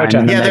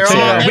Showtime. Yeah, they're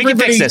all, we can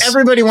fix this.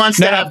 Everybody wants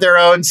to have their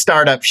own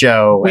startup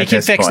show. We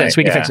can fix this.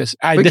 We can fix this.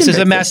 This is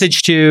a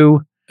message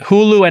to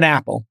Hulu and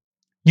Apple.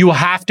 You will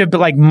have to,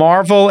 like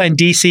Marvel and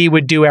DC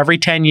would do every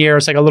 10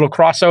 years, like a little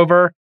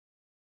crossover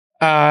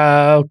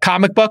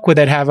comic book where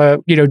they'd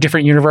have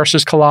different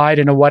universes collide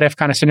in a what if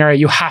kind of scenario.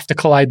 You have to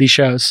collide these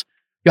shows.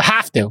 You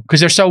have to,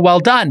 because they're so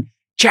well done.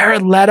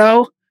 Jared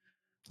Leto.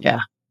 Yeah.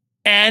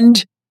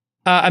 And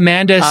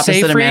Amanda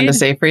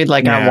Seyfried.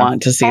 Like, I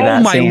want to see that.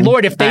 Oh my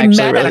Lord. If they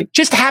met,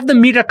 just have them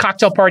meet at a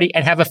cocktail party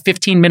and have a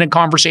 15-minute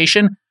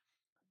conversation,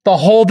 the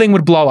whole thing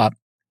would blow up.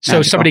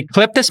 So somebody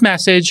clip this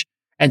message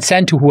and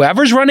send to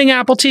whoever's running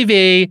Apple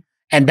TV.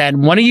 And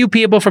then one of you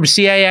people from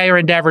CAA or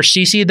Endeavor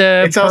CC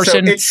the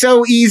person. It's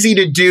so easy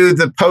to do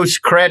the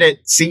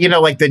post-credit,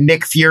 like the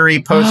Nick Fury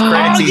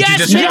post-credit scenes. Yes, you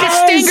just make a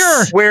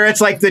stinger. Where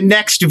it's like the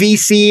next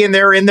VC and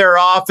they're in their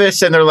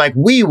office and they're like,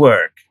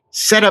 WeWork,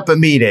 set up a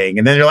meeting.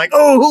 And then they're like,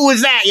 oh, who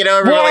was that?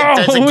 Everyone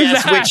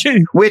does a guess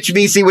which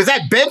VC. Was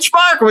that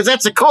Benchmark or was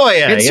that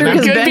Sequoia? It's true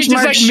because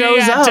Benchmark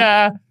shows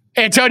up.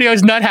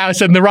 Antonio's Nut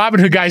House and the Robin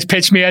Hood guys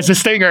pitched me as a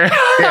stinger.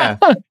 Yeah.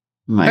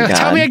 My God.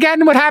 Tell me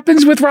again what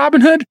happens with Robin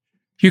Hood.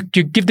 You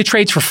give the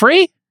trades for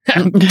free?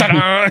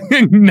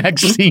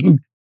 Next scene.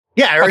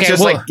 Yeah, or Okay,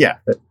 just well, like, yeah.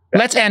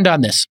 Let's end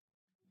on this.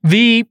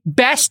 The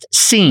best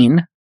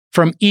scene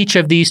from each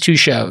of these two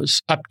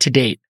shows up to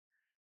date,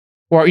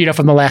 or,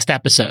 from the last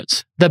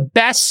episodes, the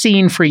best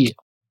scene for you.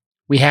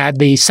 We had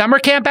the summer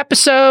camp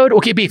episode.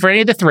 Okay, be for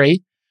any of the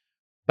three,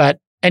 but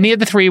any of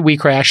the three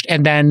WeCrashed,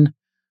 and then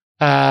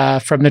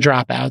from the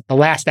Dropout, the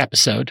last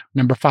episode,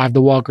 number 5,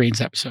 the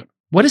Walgreens episode.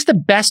 What is the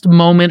best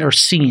moment or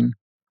scene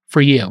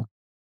for you?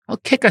 I'll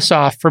kick us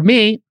off. For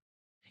me,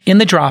 in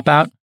the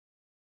Dropout,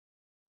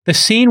 the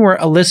scene where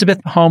Elizabeth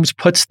Holmes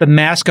puts the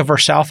mask of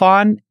herself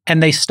on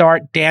and they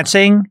start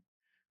dancing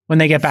when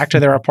they get back to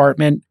their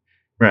apartment,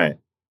 right,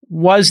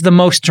 was the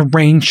most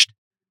deranged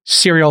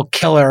serial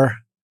killer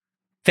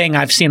thing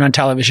I've seen on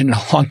television in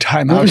a long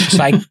time. I was just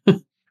like,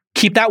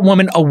 keep that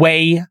woman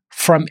away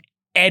from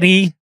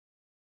any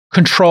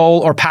control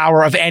or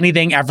power of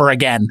anything ever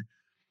again.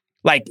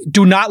 Like,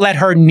 do not let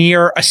her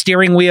near a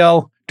steering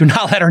wheel. Do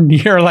not let her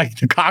near like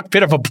the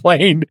cockpit of a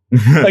plane.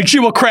 Like, she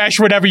will crash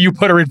whatever you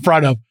put her in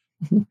front of.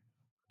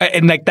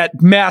 And like,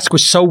 that mask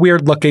was so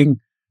weird looking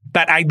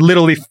that I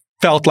literally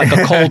felt like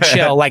a cold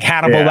chill, like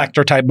Hannibal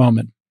Lecter type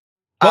moment.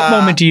 What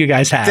moment do you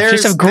guys have?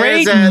 Just a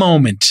great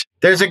moment.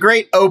 There's a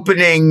great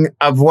opening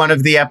of one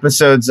of the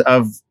episodes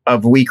of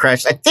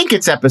WeCrashed. I think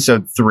it's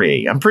episode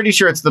 3. I'm pretty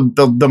sure it's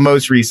the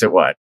most recent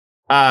one.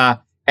 And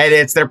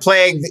they're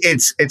playing,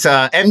 it's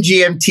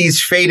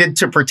MGMT's Fated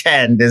to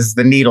Pretend is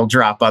the needle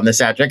drop on the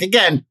soundtrack.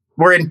 Again,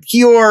 we're in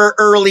pure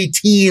early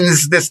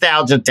teens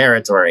nostalgia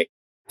territory.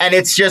 And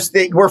it's just,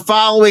 we're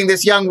following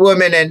this young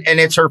woman and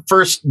it's her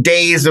first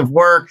days of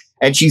work.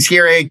 And she's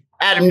hearing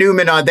Adam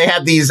Newman on, they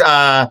have these,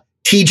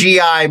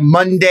 TGI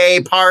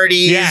Monday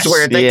parties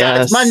where thank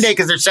God it's Monday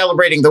because they're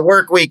celebrating the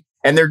work week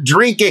and they're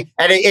drinking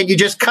and you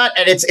just cut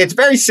and it's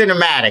very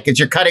cinematic. As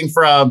you're cutting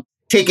from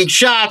taking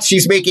shots,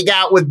 she's making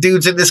out with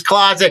dudes in this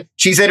closet.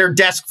 She's at her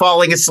desk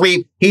falling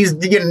asleep. He's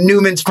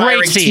Newman's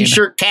firing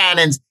t-shirt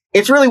cannons.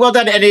 It's really well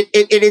done and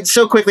it's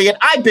so quickly. And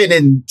I've been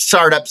in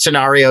startup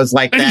scenarios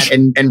like that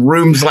and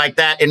rooms like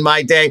that in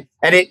my day,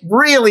 and it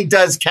really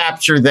does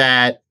capture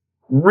that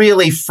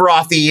really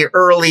frothy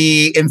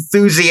early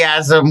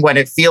enthusiasm when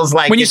it feels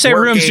like when you say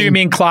working. Rooms, do you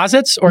mean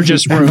closets or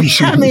just rooms?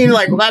 I mean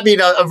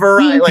a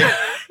variety,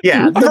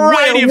 a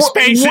variety of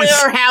spaces,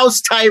 warehouse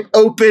type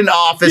open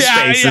office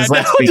spaces.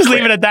 Let's just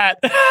leave it at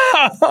that.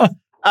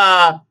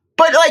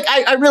 But like,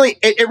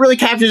 it really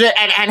captures it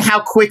and how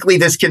quickly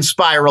this can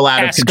spiral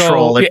out of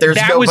control. If there's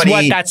that was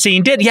what that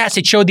scene did. Yes,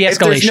 it showed the escalation. If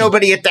there's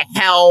nobody at the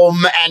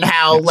helm and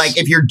how, like,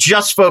 if you're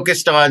just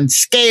focused on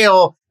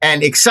scale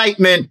and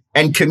excitement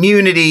and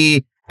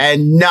community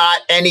and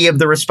not any of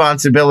the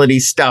responsibility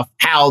stuff,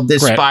 how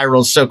this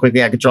spirals so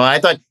quickly out of control. And I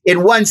thought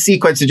in one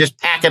sequence to just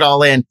pack it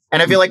all in.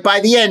 And I feel like by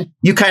the end,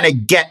 you kind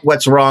of get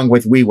what's wrong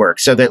with WeWork.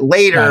 So that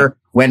later,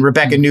 when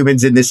Rebecca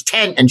Newman's in this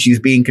tent and she's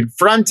being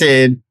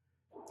confronted,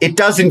 it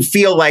doesn't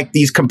feel like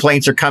these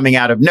complaints are coming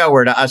out of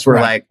nowhere to us.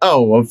 We're like,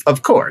 oh,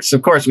 of course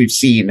we've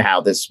seen how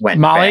this went.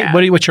 Molly,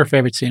 bad. what's your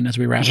favorite scene as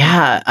we wrap up?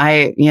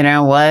 Yeah, you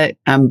know what?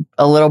 I'm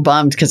a little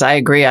bummed because I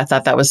agree. I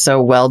thought that was so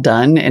well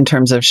done in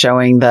terms of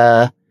showing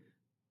the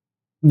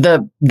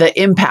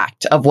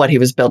impact of what he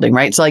was building,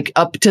 right? So like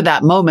up to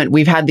that moment,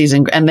 we've had these,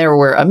 and there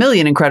were a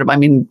million incredible, I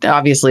mean,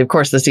 obviously, of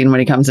course, the scene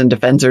when he comes and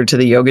defends her to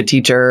the yoga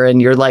teacher,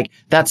 and you're like,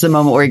 that's the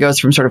moment where he goes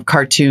from sort of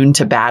cartoon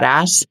to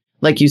badass.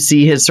 Like you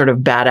see his sort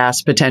of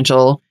badass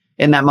potential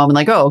in that moment.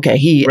 Like, oh, okay,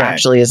 he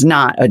actually is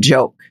not a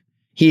joke.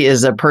 He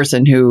is a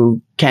person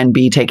who can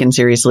be taken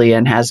seriously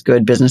and has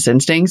good business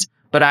instincts.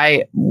 But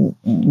I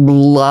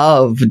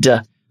loved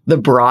the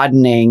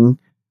broadening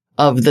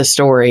of the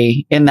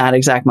story in that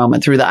exact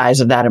moment through the eyes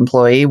of that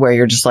employee, where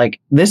you're just like,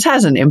 this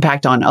has an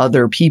impact on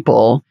other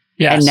people.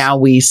 Yes. And now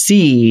we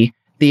see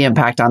the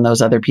impact on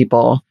those other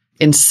people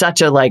in such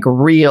a like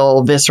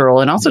real, visceral,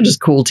 and also just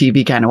cool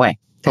TV kind of way.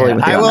 Totally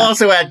with you. I will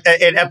also add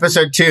in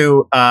episode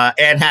 2,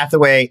 Anne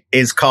Hathaway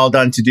is called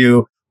on to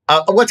do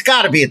what's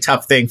got to be a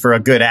tough thing for a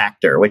good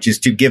actor, which is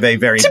to give a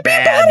very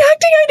bad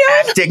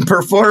acting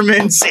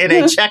performance in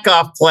a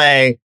Chekhov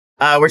play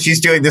where she's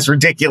doing this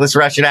ridiculous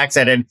Russian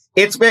accent. And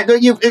it's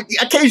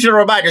occasional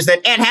reminders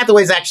that Anne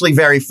Hathaway is actually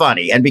very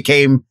funny and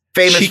became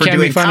famous for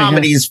doing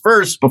comedies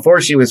first before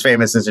she was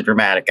famous as a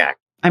dramatic actor.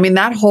 I mean,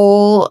 that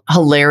whole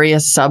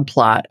hilarious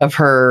subplot of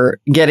her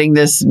getting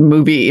this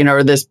movie,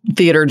 or this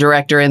theater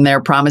director in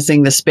there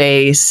promising the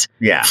space,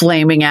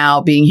 flaming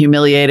out, being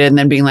humiliated, and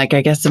then being like,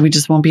 I guess we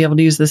just won't be able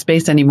to use the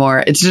space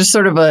anymore. It's just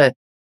sort of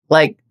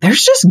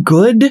there's just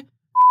good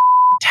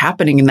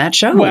happening in that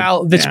show.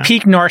 Well, this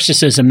peak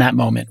narcissism, that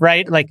moment,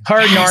 right? Like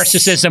her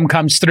narcissism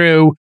comes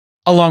through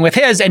along with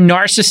his, and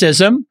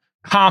narcissism,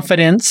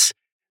 confidence,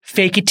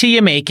 fake it till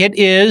you make it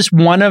is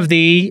one of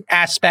the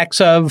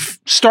aspects of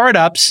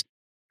startups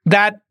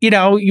that,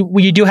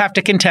 you do have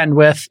to contend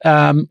with.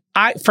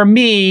 For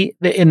me,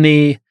 in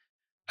the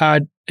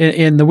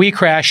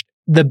WeCrashed,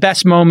 the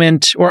best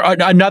moment, or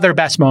another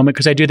best moment,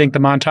 because I do think the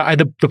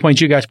montage, the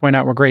points you guys point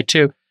out were great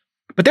too.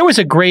 But there was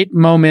a great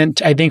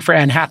moment, I think, for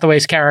Anne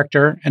Hathaway's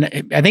character,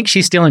 and I think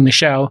she's stealing the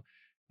show,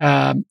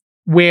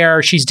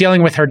 where she's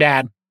dealing with her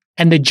dad,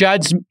 And the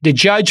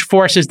judge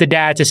forces the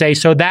dad to say,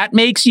 so that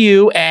makes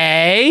you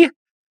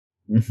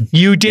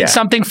you did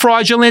something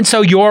fraudulent,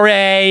 so you're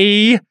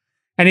and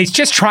he's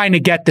just trying to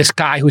get this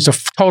guy who's a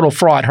total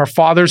fraud. Her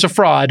father's a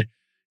fraud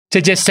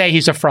to just say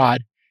he's a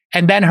fraud.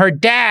 And then her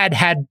dad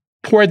had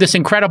poured this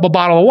incredible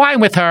bottle of wine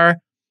with her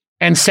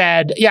and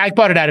said, yeah, I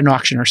bought it at an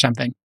auction or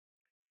something.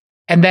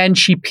 And then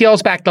she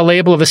peels back the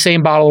label of the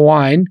same bottle of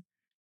wine.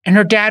 And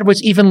her dad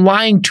was even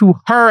lying to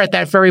her at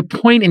that very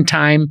point in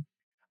time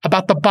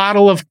about the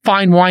bottle of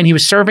fine wine he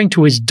was serving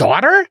to his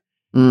daughter.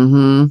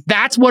 Mm-hmm.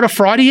 That's what a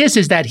fraud he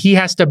is that he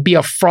has to be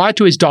a fraud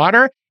to his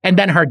daughter. And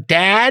then her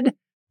dad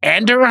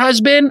and her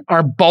husband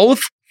are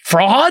both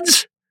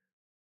frauds,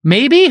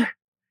 maybe.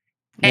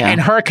 Yeah.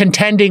 And her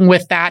contending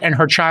with that and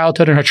her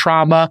childhood and her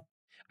trauma,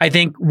 I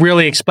think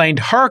really explained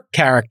her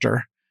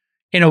character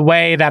in a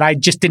way that I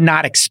just did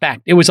not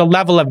expect. It was a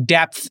level of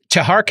depth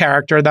to her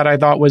character that I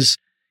thought was,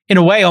 in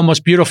a way,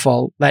 almost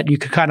beautiful, that you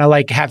could kind of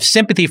like have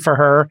sympathy for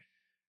her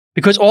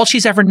because all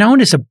she's ever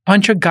known is a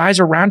bunch of guys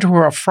around her who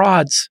are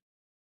frauds.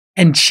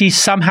 And she's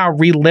somehow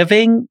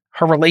reliving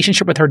her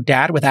relationship with her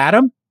dad, with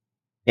Adam.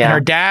 Yeah. And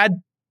her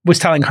dad was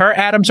telling her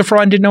Adam's a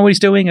fraud and didn't know what he's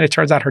doing. And it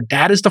turns out her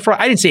dad is the fraud.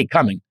 I didn't see it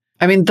coming.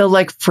 I mean, the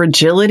like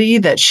fragility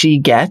that she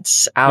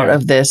gets out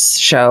of this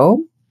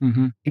show,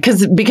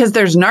 because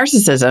there's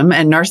narcissism,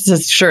 and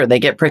narcissists, sure, they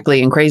get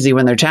prickly and crazy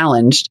when they're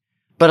challenged,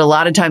 but a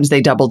lot of times they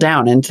double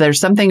down. And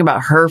there's something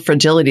about her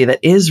fragility that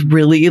is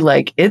really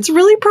like, it's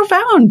really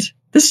profound.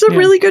 This is a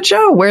really good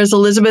show. Whereas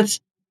Elizabeth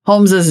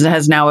Holmes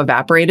has now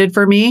evaporated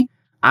for me.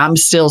 I'm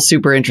still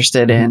super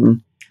interested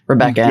in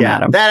Rebecca and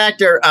Adam. That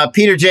actor,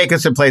 Peter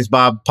Jacobson, plays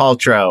Bob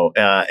Paltrow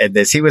in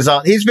this.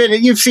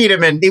 You've seen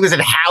him he was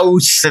in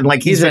House, and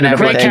like he's been in a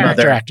great bunch of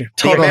character other actor.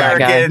 The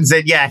Americans,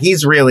 and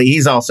he's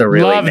also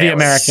really love the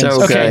Americans.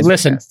 So okay, good.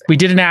 Listen, we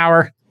did an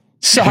hour.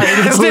 Sorry,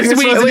 this week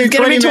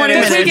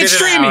it's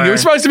streaming. It was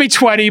supposed to be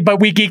 20,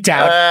 but we geeked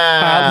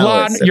out.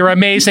 Lon, you're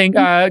amazing.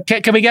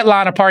 Can we get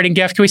Lon a parting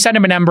gift? Can we send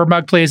him an Ember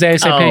mug, please,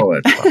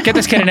 ASAP? Get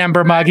this kid an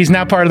Ember mug. He's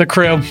now part of the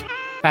crew.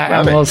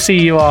 And we'll see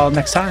you all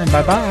next time.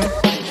 Bye-bye.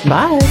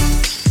 Bye.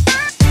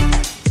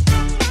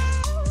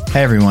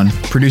 Hey everyone,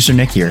 producer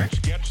Nick here.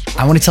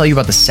 I want to tell you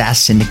about the SaaS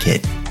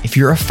Syndicate. If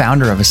you're a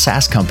founder of a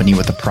SaaS company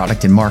with a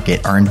product in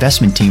market, our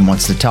investment team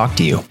wants to talk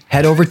to you.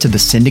 Head over to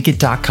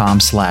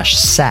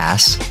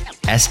thesyndicate.com/SaaS,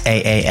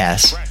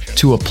 SAAS,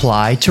 to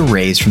apply to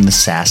raise from the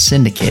SaaS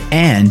Syndicate.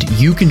 And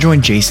you can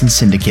join Jason's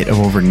syndicate of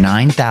over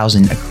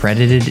 9,000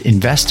 accredited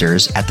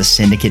investors at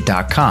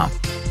thesyndicate.com.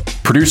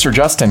 Producer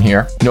Justin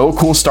here. Know a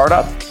cool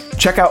startup?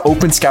 Check out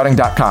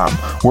openscouting.com,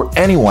 where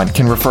anyone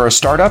can refer a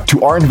startup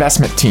to our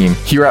investment team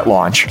here at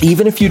launch.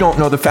 Even if you don't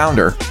know the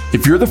founder,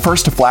 if you're the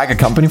first to flag a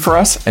company for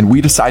us and we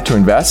decide to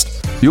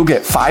invest, you'll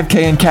get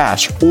 $5,000 in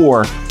cash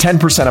or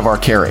 10% of our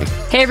carry.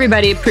 Hey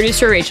everybody,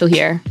 producer Rachel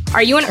here.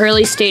 Are you an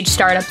early stage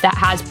startup that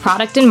has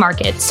product in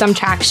market, some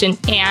traction,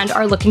 and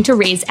are looking to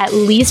raise at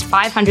least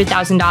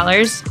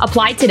 $500,000?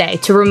 Apply today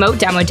to Remote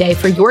Demo Day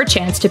for your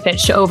chance to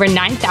pitch to over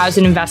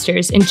 9,000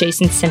 investors in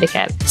Jason's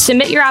syndicate.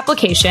 Submit your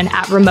application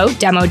at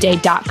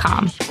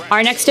remotedemoday.com.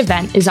 Our next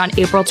event is on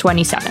April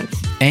 27th.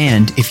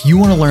 And if you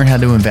want to learn how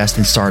to invest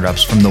in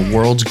startups from the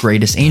world's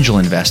greatest angel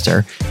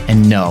investor,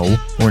 and no,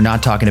 we're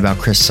not talking about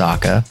Chris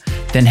Sacca,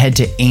 then head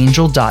to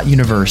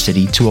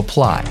angel.university to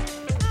apply.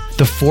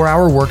 The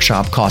 4-hour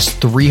workshop costs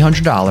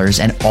 $300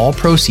 and all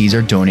proceeds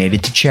are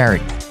donated to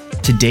charity.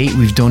 To date,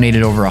 we've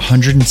donated over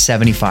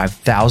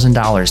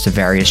 $175,000 to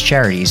various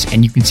charities,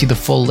 and you can see the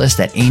full list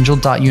at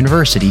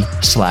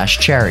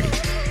angel.university/charity.